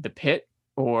the Pit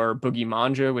or Boogie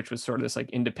Manja, which was sort of this like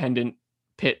independent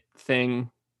pit thing,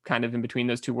 kind of in between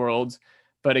those two worlds.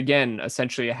 But again,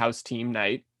 essentially a house team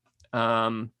night.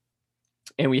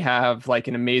 And we have like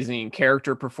an amazing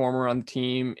character performer on the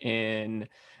team in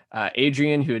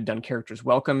Adrian, who had done Characters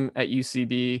Welcome at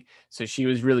UCB. So she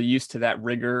was really used to that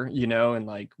rigor, and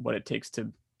like what it takes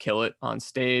to kill it on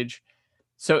stage.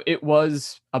 So it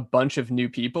was a bunch of new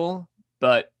people,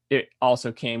 but it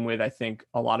also came with, I think,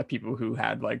 a lot of people who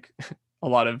had like a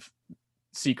lot of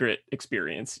secret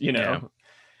experience,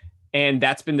 and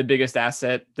that's been the biggest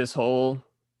asset this whole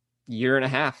year and a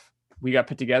half. We got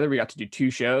put together. We got to do 2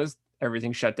 shows.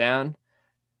 Everything shut down.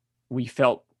 We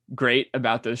felt great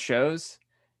about those shows.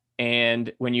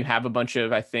 And when you have a bunch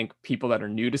of, I think, people that are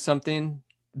new to something,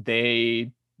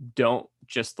 they don't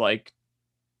just like,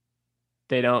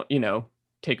 they don't,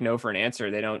 take no for an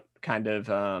answer. They don't kind of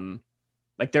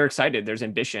like, they're excited. There's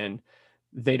ambition.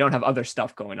 They don't have other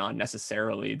stuff going on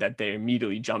necessarily that they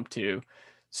immediately jump to.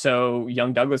 So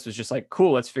Young Douglas was just like,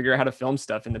 cool, let's figure out how to film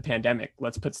stuff in the pandemic.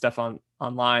 Let's put stuff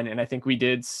online. And I think we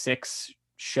did 6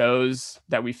 shows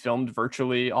that we filmed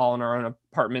virtually, all in our own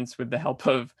apartments with the help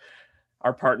of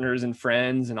our partners and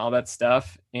friends and all that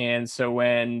stuff. And so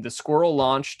when the Squirrel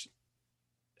launched,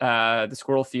 the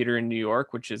Squirrel Theater in New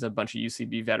York, which is a bunch of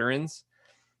UCB veterans,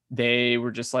 they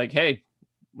were just like, hey,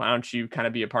 why don't you kind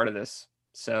of be a part of this?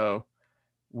 So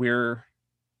we're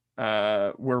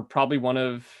probably one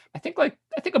of, I think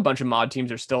a bunch of Mod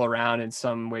teams are still around in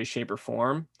some way, shape, or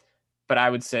form. But I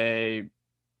would say,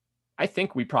 I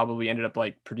think we probably ended up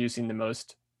like producing the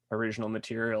most original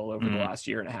material over the last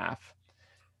year and a half.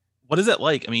 What is it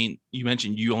like? I mean, you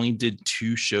mentioned you only did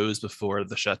 2 shows before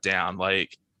the shutdown.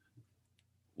 Like,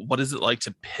 what is it like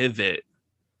to pivot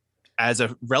as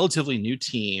a relatively new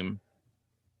team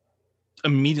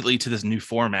immediately to this new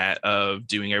format of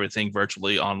doing everything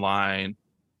virtually, online,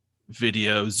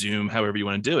 video, Zoom, however you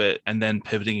want to do it, and then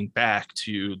pivoting back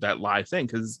to that live thing?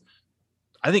 Because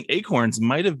I think Acorns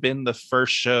might have been the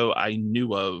first show I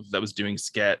knew of that was doing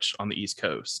sketch on the East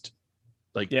Coast,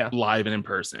 like live and in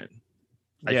person.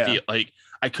 I feel like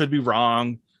I could be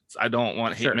wrong. I don't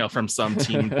want hate mail from some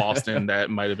team in Boston that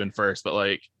might have been first, but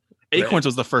like Acorns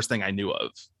was the first thing I knew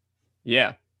of.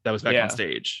 Yeah. That was back on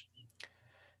stage.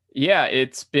 Yeah,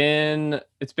 it's been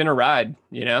a ride,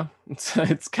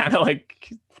 It's kind of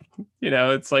like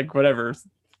It's like whatever.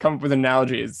 Come up with an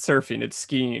analogy. It's surfing, it's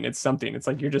skiing, it's something. It's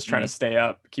like you're just trying to stay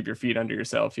up, keep your feet under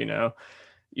yourself,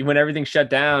 When everything shut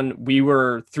down, we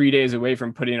were 3 days away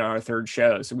from putting on our third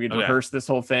show. So we'd rehearsed this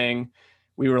whole thing.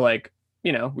 We were like,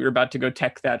 we were about to go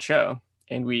tech that show,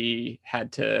 and we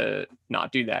had to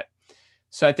not do that.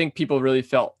 So I think people really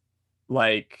felt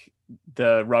like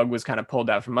the rug was kind of pulled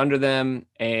out from under them,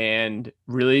 and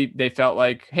really they felt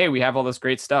like, hey, we have all this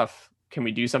great stuff. Can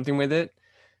we do something with it?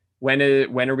 When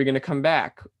are we going to come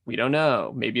back? We don't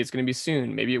know. Maybe it's going to be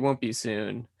soon. Maybe it won't be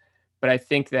soon. But I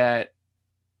think that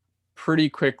pretty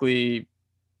quickly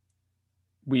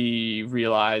we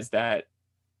realized that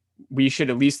we should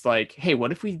at least like, hey,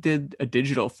 what if we did a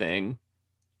digital thing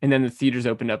and then the theaters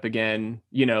opened up again,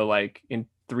 like in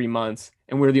 3 months,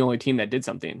 and we're the only team that did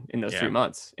something in those 3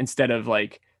 months, instead of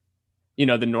like, the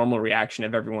normal reaction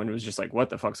of everyone was just like,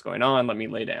 what the fuck's going on? Let me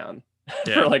lay down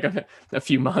for like a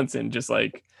few months and just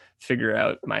like figure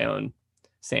out my own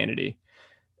sanity.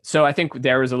 So I think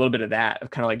there was a little bit of that, of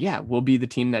kind of like, yeah, we'll be the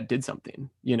team that did something,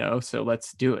 so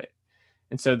let's do it.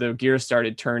 And so the gears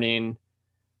started turning,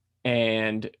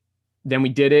 and then we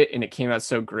did it, and it came out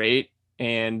so great.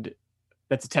 And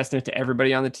that's a testament to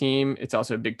everybody on the team. It's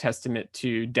also a big testament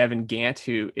to Devin Gant,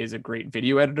 who is a great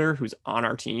video editor who's on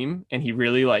our team. And he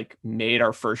really like made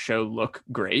our first show look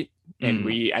great. And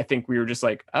I think we were just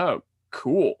like, oh,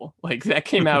 cool. Like that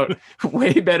came out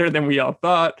way better than we all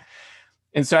thought.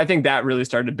 And so I think that really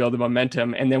started to build the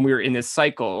momentum. And then we were in this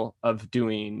cycle of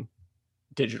doing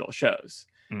digital shows.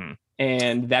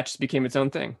 And that just became its own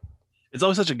thing. It's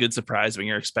always such a good surprise when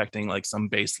you're expecting like some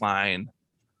baseline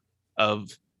of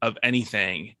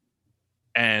anything,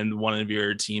 and one of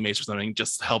your teammates or something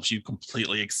just helps you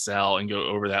completely excel and go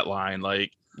over that line.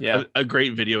 Like a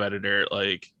great video editor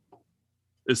like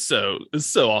is so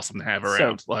awesome to have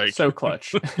around. So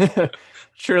clutch.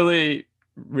 Truly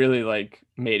really like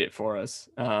made it for us.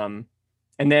 And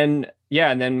then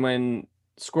when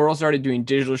Squirrel started doing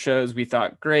digital shows, we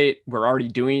thought, great, we're already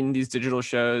doing these digital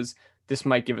shows. This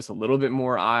might give us a little bit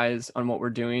more eyes on what we're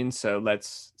doing. So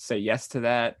let's say yes to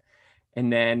that.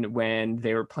 And then when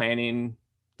they were planning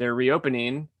their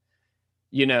reopening,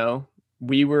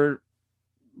 we were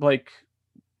like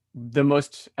the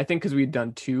most, I think because we'd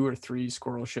done 2 or 3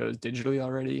 Squirrel shows digitally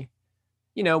already,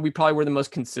 we probably were the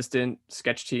most consistent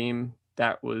sketch team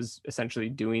that was essentially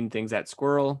doing things at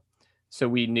Squirrel. So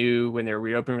we knew when they were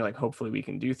reopening, we're like, hopefully we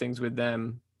can do things with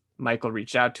them. Michael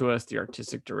reached out to us, the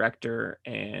artistic director,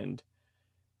 and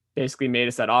basically made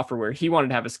us that offer where he wanted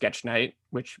to have a sketch night,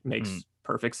 which makes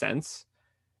perfect sense.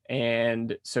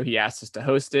 And so he asked us to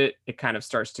host it. It kind of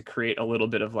starts to create a little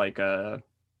bit of like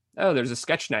there's a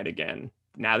sketch night again.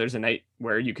 Now there's a night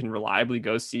where you can reliably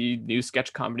go see new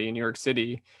sketch comedy in New York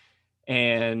City.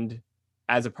 And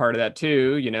as a part of that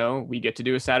too, we get to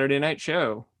do a Saturday night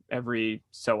show every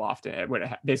so often,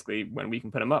 basically when we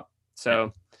can put them up.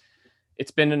 So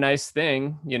it's been a nice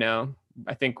thing.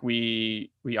 I think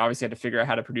we obviously had to figure out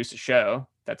how to produce a show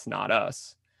that's not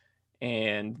us.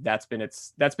 And that's been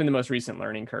the most recent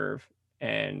learning curve.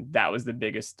 And that was the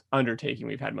biggest undertaking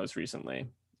we've had most recently.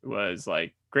 It was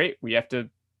like, great, we have to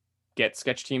get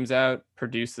sketch teams out,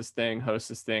 produce this thing, host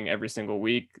this thing every single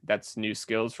week. That's new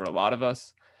skills for a lot of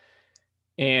us.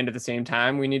 And at the same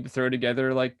time, we need to throw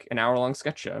together like an hour-long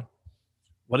sketch show.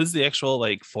 What is the actual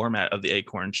like format of the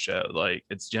Acorn show? Like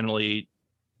it's generally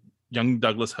Young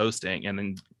Douglas hosting and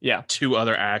then 2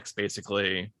 other acts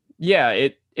basically. Yeah,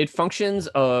 it functions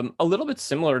a little bit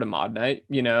similar to Mod Night,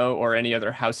 or any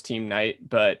other house team night,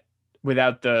 but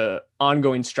without the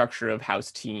ongoing structure of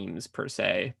house teams per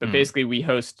se. But basically we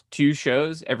host 2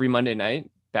 shows every Monday night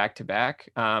back to back.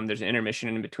 There's an intermission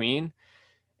in between,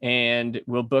 and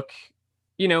we'll book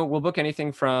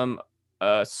anything from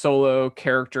a solo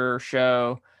character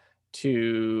show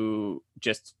to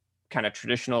just kind of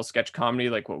traditional sketch comedy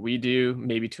like what we do,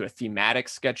 maybe to a thematic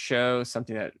sketch show,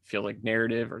 something that feels like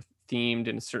narrative or themed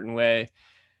in a certain way,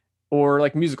 or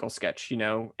like musical sketch,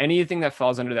 anything that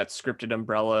falls under that scripted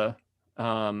umbrella.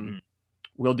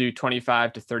 We'll do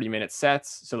 25 to 30 minute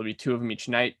sets. So there'll be 2 of them each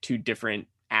night, 2 different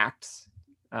acts.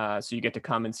 So you get to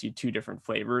come and see 2 different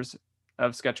flavors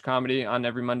of sketch comedy on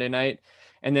every Monday night.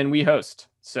 And then we host.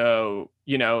 So,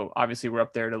 obviously we're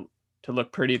up there to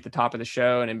look pretty at the top of the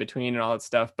show and in between and all that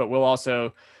stuff, but we'll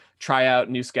also try out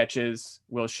new sketches.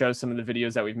 We'll show some of the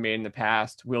videos that we've made in the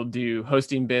past. We'll do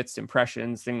hosting bits,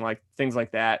 impressions, things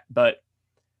like that. But,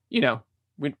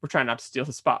 we're trying not to steal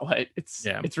the spotlight.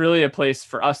 It's really a place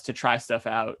for us to try stuff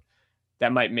out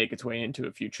that might make its way into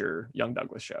a future Young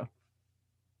Douglas show.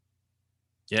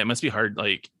 Yeah, it must be hard,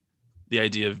 like the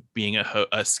idea of being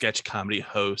a sketch comedy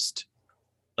host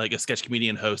like a sketch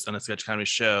comedian host on a sketch comedy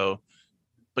show,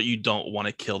 but you don't want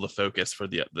to kill the focus for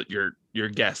your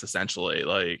guest, essentially.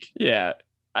 Like, Yeah.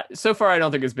 So far, I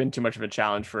don't think it's been too much of a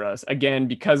challenge for us. Again,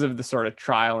 because of the sort of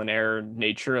trial and error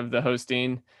nature of the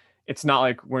hosting, it's not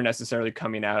like we're necessarily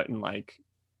coming out and like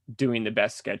doing the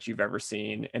best sketch you've ever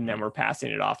seen, and then we're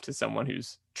passing it off to someone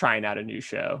who's trying out a new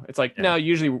show. It's like, no,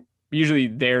 usually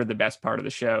they're the best part of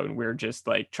the show, and we're just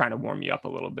like trying to warm you up a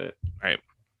little bit. Right.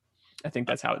 I think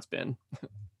that's how it's been.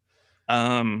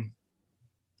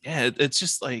 It's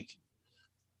just like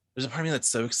there's a part of me that's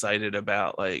so excited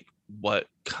about like what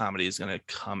comedy is going to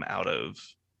come out of,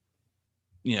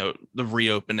 you know, the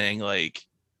reopening. Like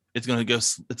it's going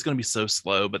to be so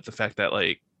slow, but the fact that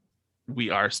like we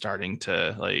are starting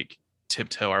to like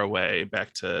tiptoe our way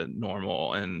back to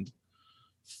normal and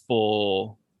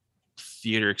full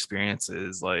theater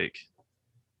experiences, like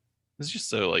it's just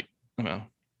so like, I don't know,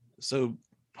 so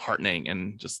heartening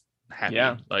and just happy.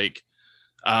 Yeah. Like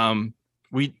I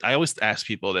always ask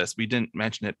people this. We didn't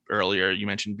mention it earlier. You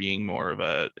mentioned being more of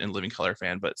a In Living Color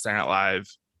fan, but Saturday Night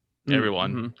Live,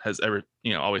 everyone has ever,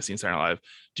 you know, always seen Saturday Night Live.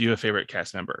 Do you have a favorite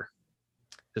cast member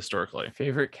historically?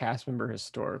 Favorite cast member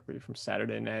historically from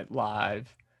Saturday Night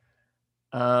Live?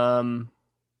 That's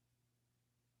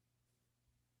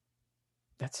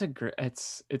a great.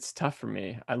 It's tough for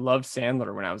me. I loved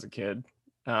Sandler when I was a kid.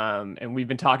 And we've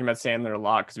been talking about Sandler a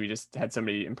lot because we just had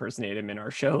somebody impersonate him in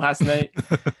our show last night.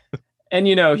 And,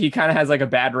 you know, he kind of has like a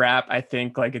bad rap, I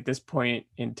think, like at this point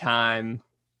in time,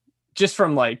 just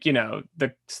from like, you know,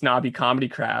 the snobby comedy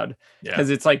crowd. Because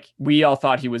it's like we all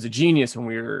thought he was a genius when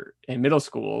we were in middle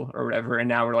school or whatever. And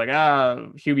now we're like,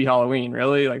 Hubie Halloween,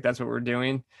 really? Like that's what we're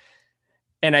doing.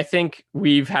 And I think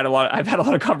I've had a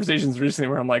lot of conversations recently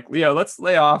where I'm like, Leo, let's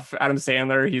lay off Adam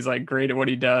Sandler. He's like great at what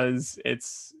he does.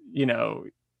 It's, you know,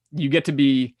 you can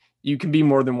be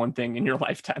more than one thing in your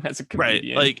lifetime as a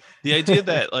comedian. Right. Like the idea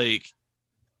that like,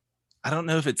 I don't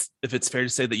know if it's fair to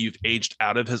say that you've aged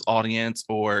out of his audience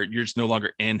or you're just no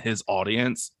longer in his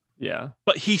audience. Yeah.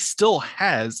 But he still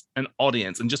has an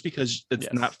audience. And just because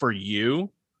it's not for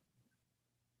you,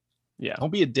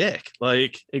 don't be a dick.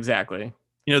 Like, exactly.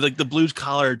 You know, like the Blue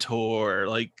Collar Tour,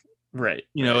 like, right.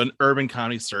 You know, an urban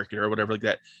comedy circuit or whatever like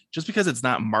that. Just because it's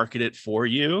not marketed for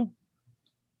you.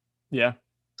 Yeah.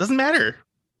 Doesn't matter.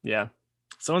 Yeah.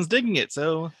 Someone's digging it.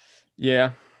 So,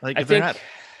 yeah. Like, I think,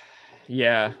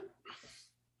 yeah.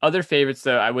 Other favorites,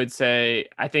 though, I would say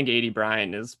I think A.D.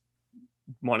 Bryant is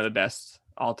one of the best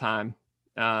all time.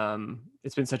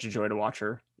 It's been such a joy to watch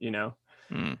her, you know,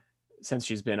 since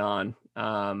she's been on.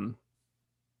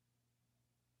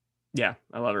 Yeah,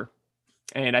 I love her.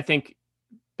 And I think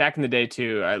back in the day,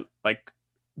 too, I like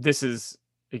this is,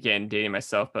 again, dating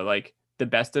myself, but like the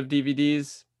best of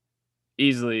DVDs,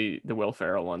 easily the Will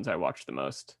Ferrell ones I watch the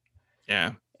most.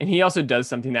 Yeah. And he also does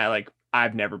something that like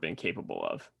I've never been capable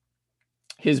of.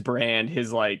 His brand,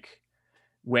 his like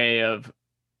way of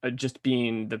just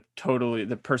being the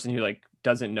person who like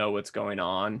doesn't know what's going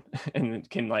on and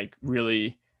can like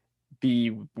really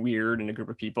be weird in a group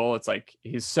of people. It's like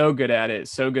he's so good at it,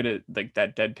 so good at like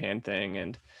that deadpan thing.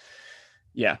 And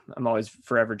yeah, I'm always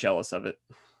forever jealous of it.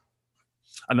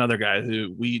 Another guy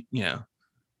who we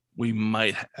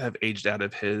might have aged out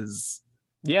of his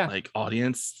like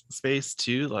audience space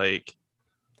too, like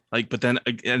but then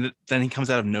he comes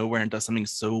out of nowhere and does something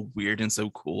so weird and so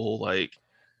cool, like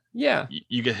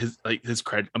you get his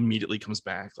credit immediately comes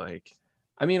back. Like,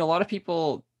 I mean, a lot of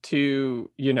people too,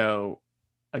 you know,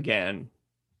 again,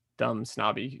 dumb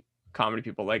snobby comedy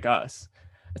people like us,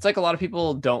 it's like a lot of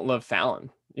people don't love Fallon,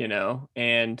 you know,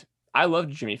 and I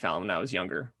loved Jimmy Fallon when I was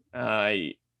younger.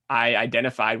 I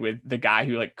identified with the guy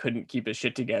who like couldn't keep his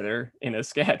shit together in a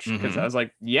sketch because I was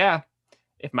like, yeah,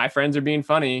 if my friends are being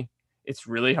funny, it's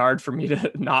really hard for me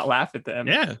to not laugh at them.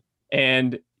 Yeah.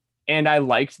 And I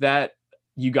liked that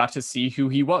you got to see who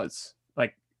he was.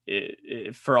 Like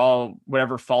for all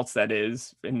whatever faults that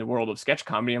is in the world of sketch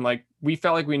comedy, I'm like, we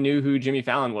felt like we knew who Jimmy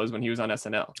Fallon was when he was on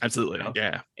SNL. Absolutely. You know?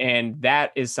 Yeah. And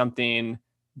that is something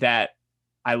that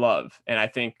I love. And I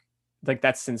think like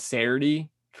that sincerity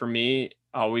for me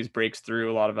always breaks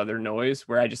through a lot of other noise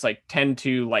where I just like tend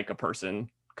to like a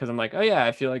person because I'm like, oh yeah,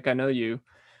 I feel like I know you.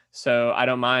 So I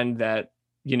don't mind that,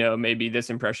 you know, maybe this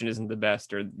impression isn't the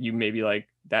best, or you maybe like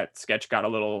that sketch got a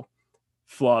little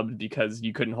flubbed because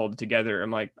you couldn't hold it together.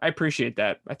 I'm like, I appreciate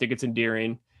that. I think it's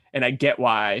endearing. And I get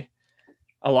why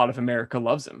a lot of America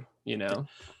loves him, you know?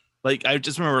 Like, I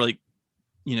just remember like,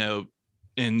 you know,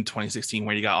 in 2016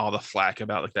 where you got all the flack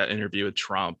about like that interview with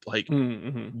Trump, like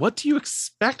what do you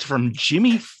expect from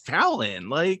Jimmy Fallon?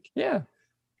 Like, yeah,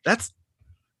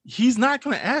 he's not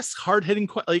going to ask hard-hitting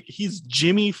like he's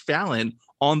Jimmy Fallon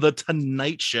on the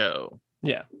Tonight Show.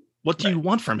 Yeah. What do you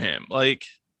want from him? Like,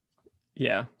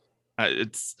 yeah,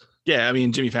 I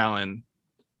mean, Jimmy Fallon,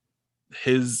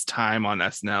 his time on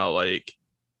SNL, like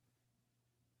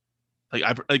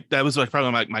that was like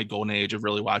probably like my golden age of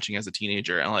really watching as a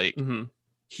teenager, and like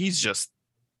he's just,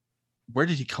 where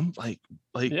did he come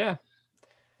yeah,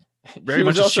 very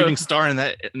much a shooting star in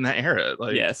that era.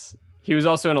 Like, yes, he was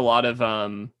also in a lot of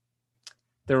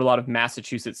there were a lot of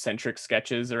Massachusetts centric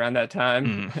sketches around that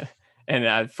time.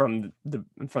 And from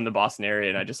the Boston area,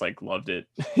 and I just like loved it.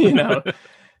 You know,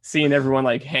 seeing everyone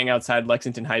like hang outside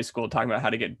Lexington High School talking about how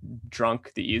to get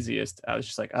drunk the easiest. I was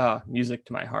just like, music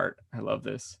to my heart. I love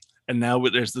this. And now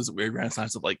there's this weird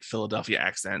renaissance of like Philadelphia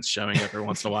accents showing up every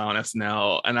once in a while on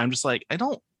SNL, and I'm just like, I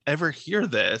don't ever hear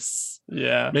this.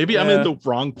 Yeah, maybe I'm in the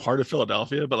wrong part of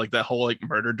Philadelphia, but like that whole like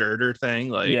murder dirter thing,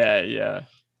 like yeah.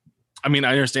 I mean,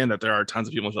 I understand that there are tons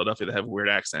of people in Philadelphia that have a weird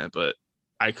accent, but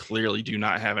I clearly do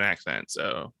not have an accent.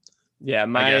 So yeah,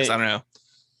 I guess I don't know.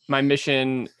 My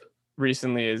mission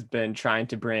recently has been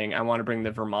I want to bring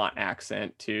the Vermont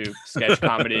accent to sketch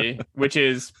comedy, which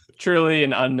is truly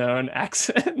an unknown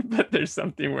accent, but there's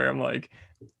something where I'm like,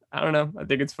 I don't know, I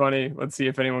think it's funny. Let's see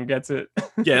if anyone gets it.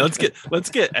 Yeah, let's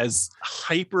get as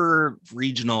hyper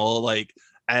regional, like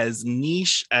as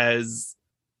niche, as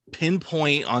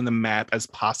pinpoint on the map as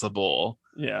possible.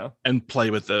 Yeah, and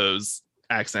play with those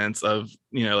accents of,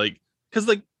 you know, like, because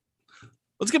like,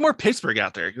 let's get more Pittsburgh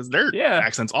out there, because their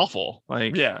accent's awful.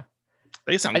 Like,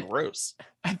 they sound gross.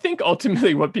 I think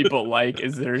ultimately what people like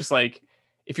is there's like,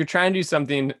 if you're trying to do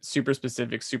something super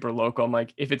specific, super local, I'm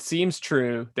like, if it seems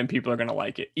true, then people are going to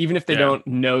like it, even if they don't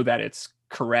know that it's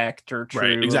correct or true.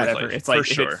 Right, exactly. Or whatever. It's like,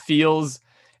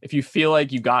 if you feel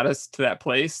like you got us to that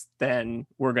place, then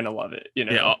we're going to love it. You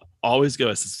know? Yeah, always go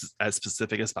as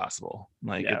specific as possible.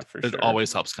 Like, it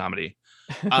always helps comedy.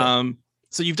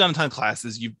 So you've done a ton of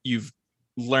classes. You've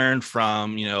learned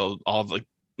from, you know, all the,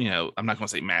 you know, I'm not going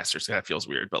to say masters, that feels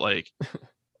weird, but like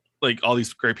all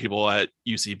these great people at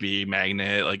UCB,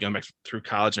 Magnet, like going back through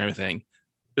college and everything.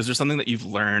 Is there something that you've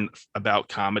learned about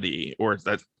comedy, or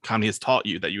that comedy has taught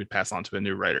you, that you would pass on to a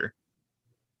new writer?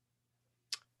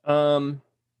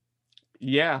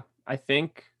 Yeah, I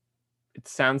think it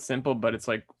sounds simple, but it's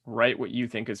like, write what you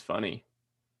think is funny.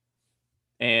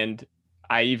 And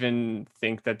I even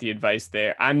think that the advice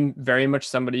there, I'm very much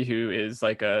somebody who is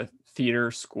like a theater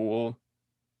school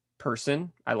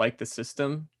person. I like the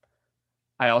system.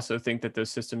 I also think that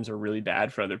those systems are really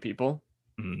bad for other people.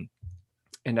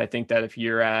 And I think that if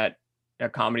you're at a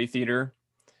comedy theater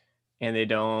and they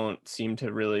don't seem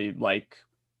to really like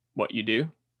what you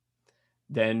do,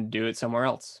 then do it somewhere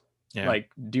else. Yeah.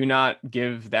 Like, do not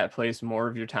give that place more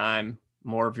of your time,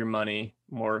 more of your money,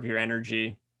 more of your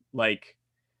energy. Like,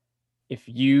 if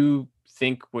you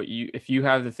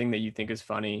have the thing that you think is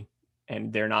funny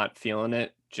and they're not feeling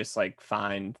it, just like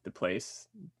find the place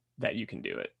that you can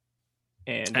do it.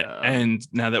 And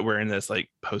now that we're in this like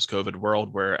post-COVID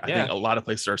world where I think a lot of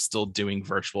places are still doing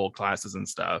virtual classes and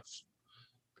stuff,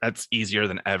 that's easier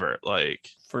than ever. Like,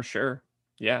 for sure.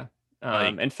 Yeah.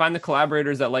 And find the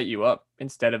collaborators that light you up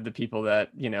instead of the people that,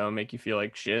 you know, make you feel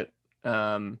like shit.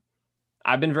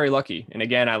 I've been very lucky. And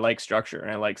again, I like structure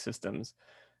and I like systems,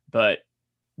 but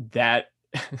that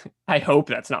I hope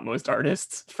that's not most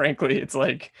artists. Frankly, it's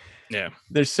like,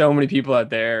 there's so many people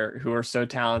out there who are so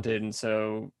talented and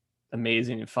so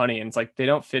amazing and funny. And it's like, they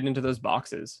don't fit into those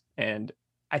boxes. And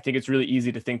I think it's really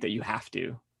easy to think that you have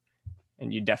to,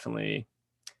 and you definitely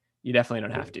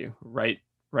don't have to. Write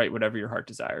whatever your heart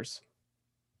desires.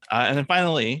 And then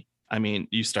finally, I mean,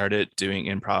 you started doing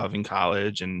improv in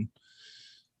college, and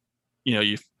you know,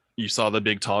 you saw the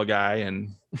big tall guy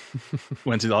and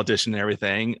went to the audition and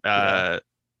everything.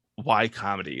 Why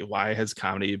comedy? Why has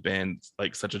comedy been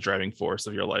like such a driving force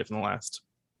of your life in the last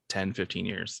 10, 15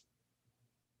 years?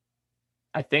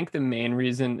 I think the main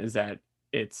reason is that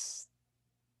it's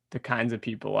the kinds of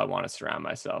people I want to surround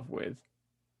myself with.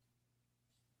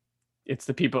 It's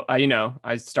the people,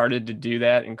 I started to do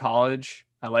that in college.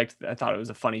 I thought it was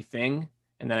a funny thing.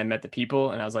 And then I met the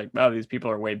people and I was like, oh, these people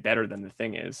are way better than the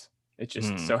thing is. It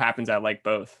just so happens I like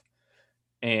both.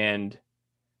 And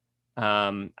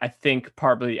I think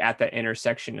probably at that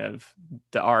intersection of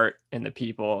the art and the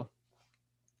people,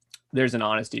 there's an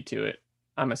honesty to it.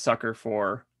 I'm a sucker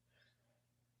for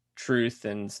truth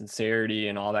and sincerity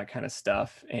and all that kind of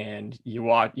stuff. And you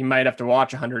might have to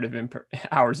watch 100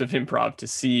 hours of improv to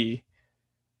see,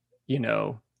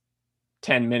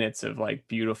 10 minutes of like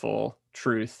beautiful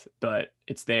truth, but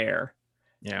it's there.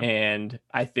 Yeah. And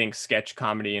I think sketch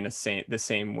comedy in the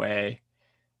same way.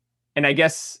 And I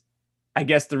guess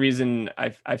the reason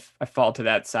I fall to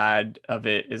that side of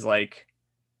it is like,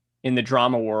 in the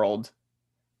drama world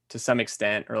to some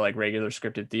extent, or like regular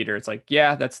scripted theater, it's like,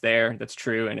 yeah, that's there, that's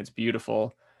true, and it's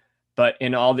beautiful. But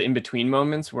in all the in-between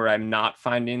moments where I'm not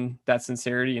finding that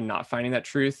sincerity and not finding that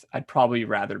truth, I'd probably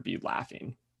rather be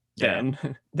laughing than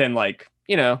like,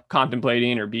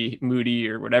 contemplating or be moody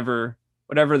or whatever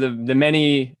the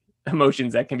many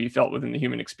emotions that can be felt within the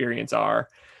human experience are.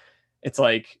 It's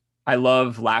like, I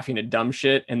love laughing at dumb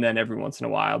shit, and then every once in a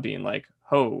while being like,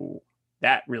 oh,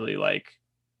 that really like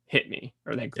hit me,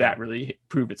 or like that really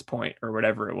proved its point, or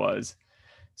whatever it was.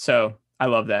 So I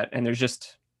love that. And there's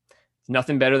just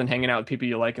nothing better than hanging out with people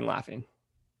you like and laughing.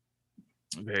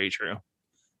 Very true.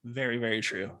 Very, very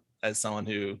true. As someone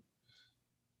who,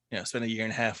 spent a year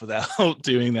and a half without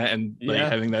doing that, and like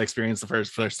having that experience the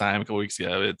first time a couple weeks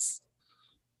ago, it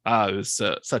was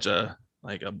such a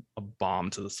balm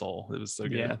to the soul. It was so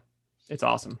good. Yeah, it's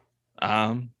awesome.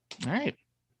 All right.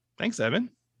 Thanks, Evan.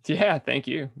 Yeah, thank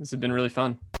you. This has been really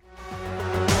fun.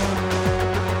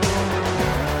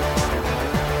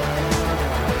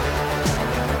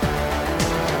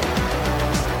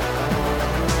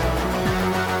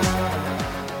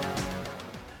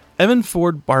 Evan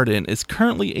Ford Barden is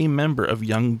currently a member of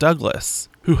Young Douglas,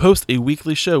 who hosts a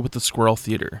weekly show with the Squirrel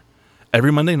Theater.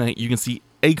 Every Monday night, you can see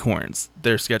Acorns,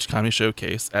 their sketch comedy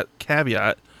showcase, at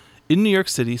Caveat in New York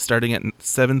City starting at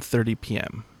 7:30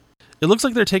 p.m. It looks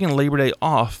like they're taking Labor Day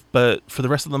off, but for the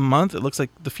rest of the month, it looks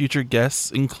like the future guests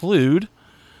include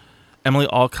Emily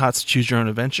Alcott's Choose Your Own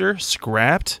Adventure,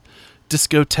 Scrapped,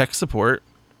 Disco Tech Support,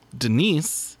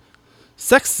 Denise,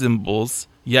 Sex Symbols,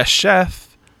 Yes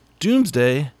Chef,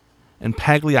 Doomsday, and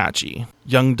Pagliacci.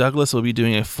 Young Douglas will be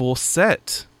doing a full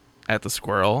set at the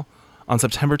Squirrel on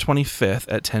September 25th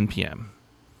at 10 p.m.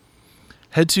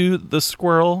 Head to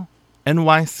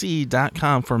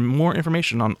thesquirrelnyc.com for more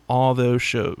information on all those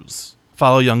shows.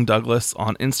 Follow Young Douglas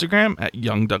on Instagram at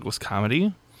Young Douglas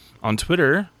Comedy, on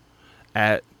Twitter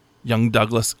at Young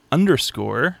Douglas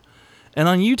 _, and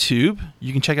on YouTube,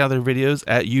 you can check out their videos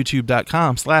at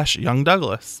youtube.com/Young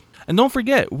Douglas. And don't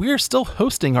forget, we are still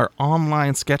hosting our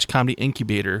online sketch comedy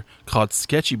incubator called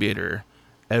Sketchubator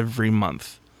every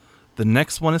month. The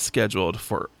next one is scheduled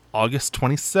for August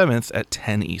 27th at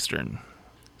 10 Eastern.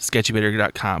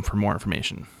 Sketchubator.com for more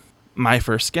information. My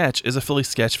First Sketch is a Philly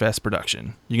Sketchfest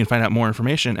production. You can find out more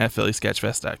information at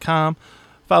phillysketchfest.com.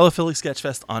 Follow Philly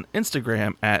Sketchfest on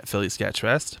Instagram at Philly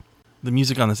Sketchfest. The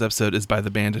music on this episode is by the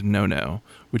band No,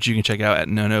 which you can check out at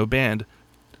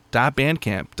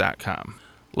nonoband.bandcamp.com.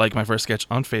 Like My First Sketch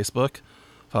on Facebook,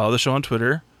 follow the show on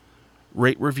Twitter,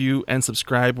 rate, review, and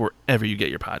subscribe wherever you get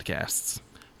your podcasts.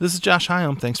 This is Josh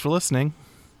Hyam. Thanks for listening.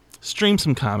 Stream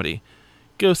some comedy.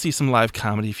 Go see some live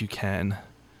comedy if you can.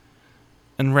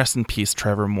 And rest in peace,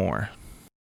 Trevor Moore.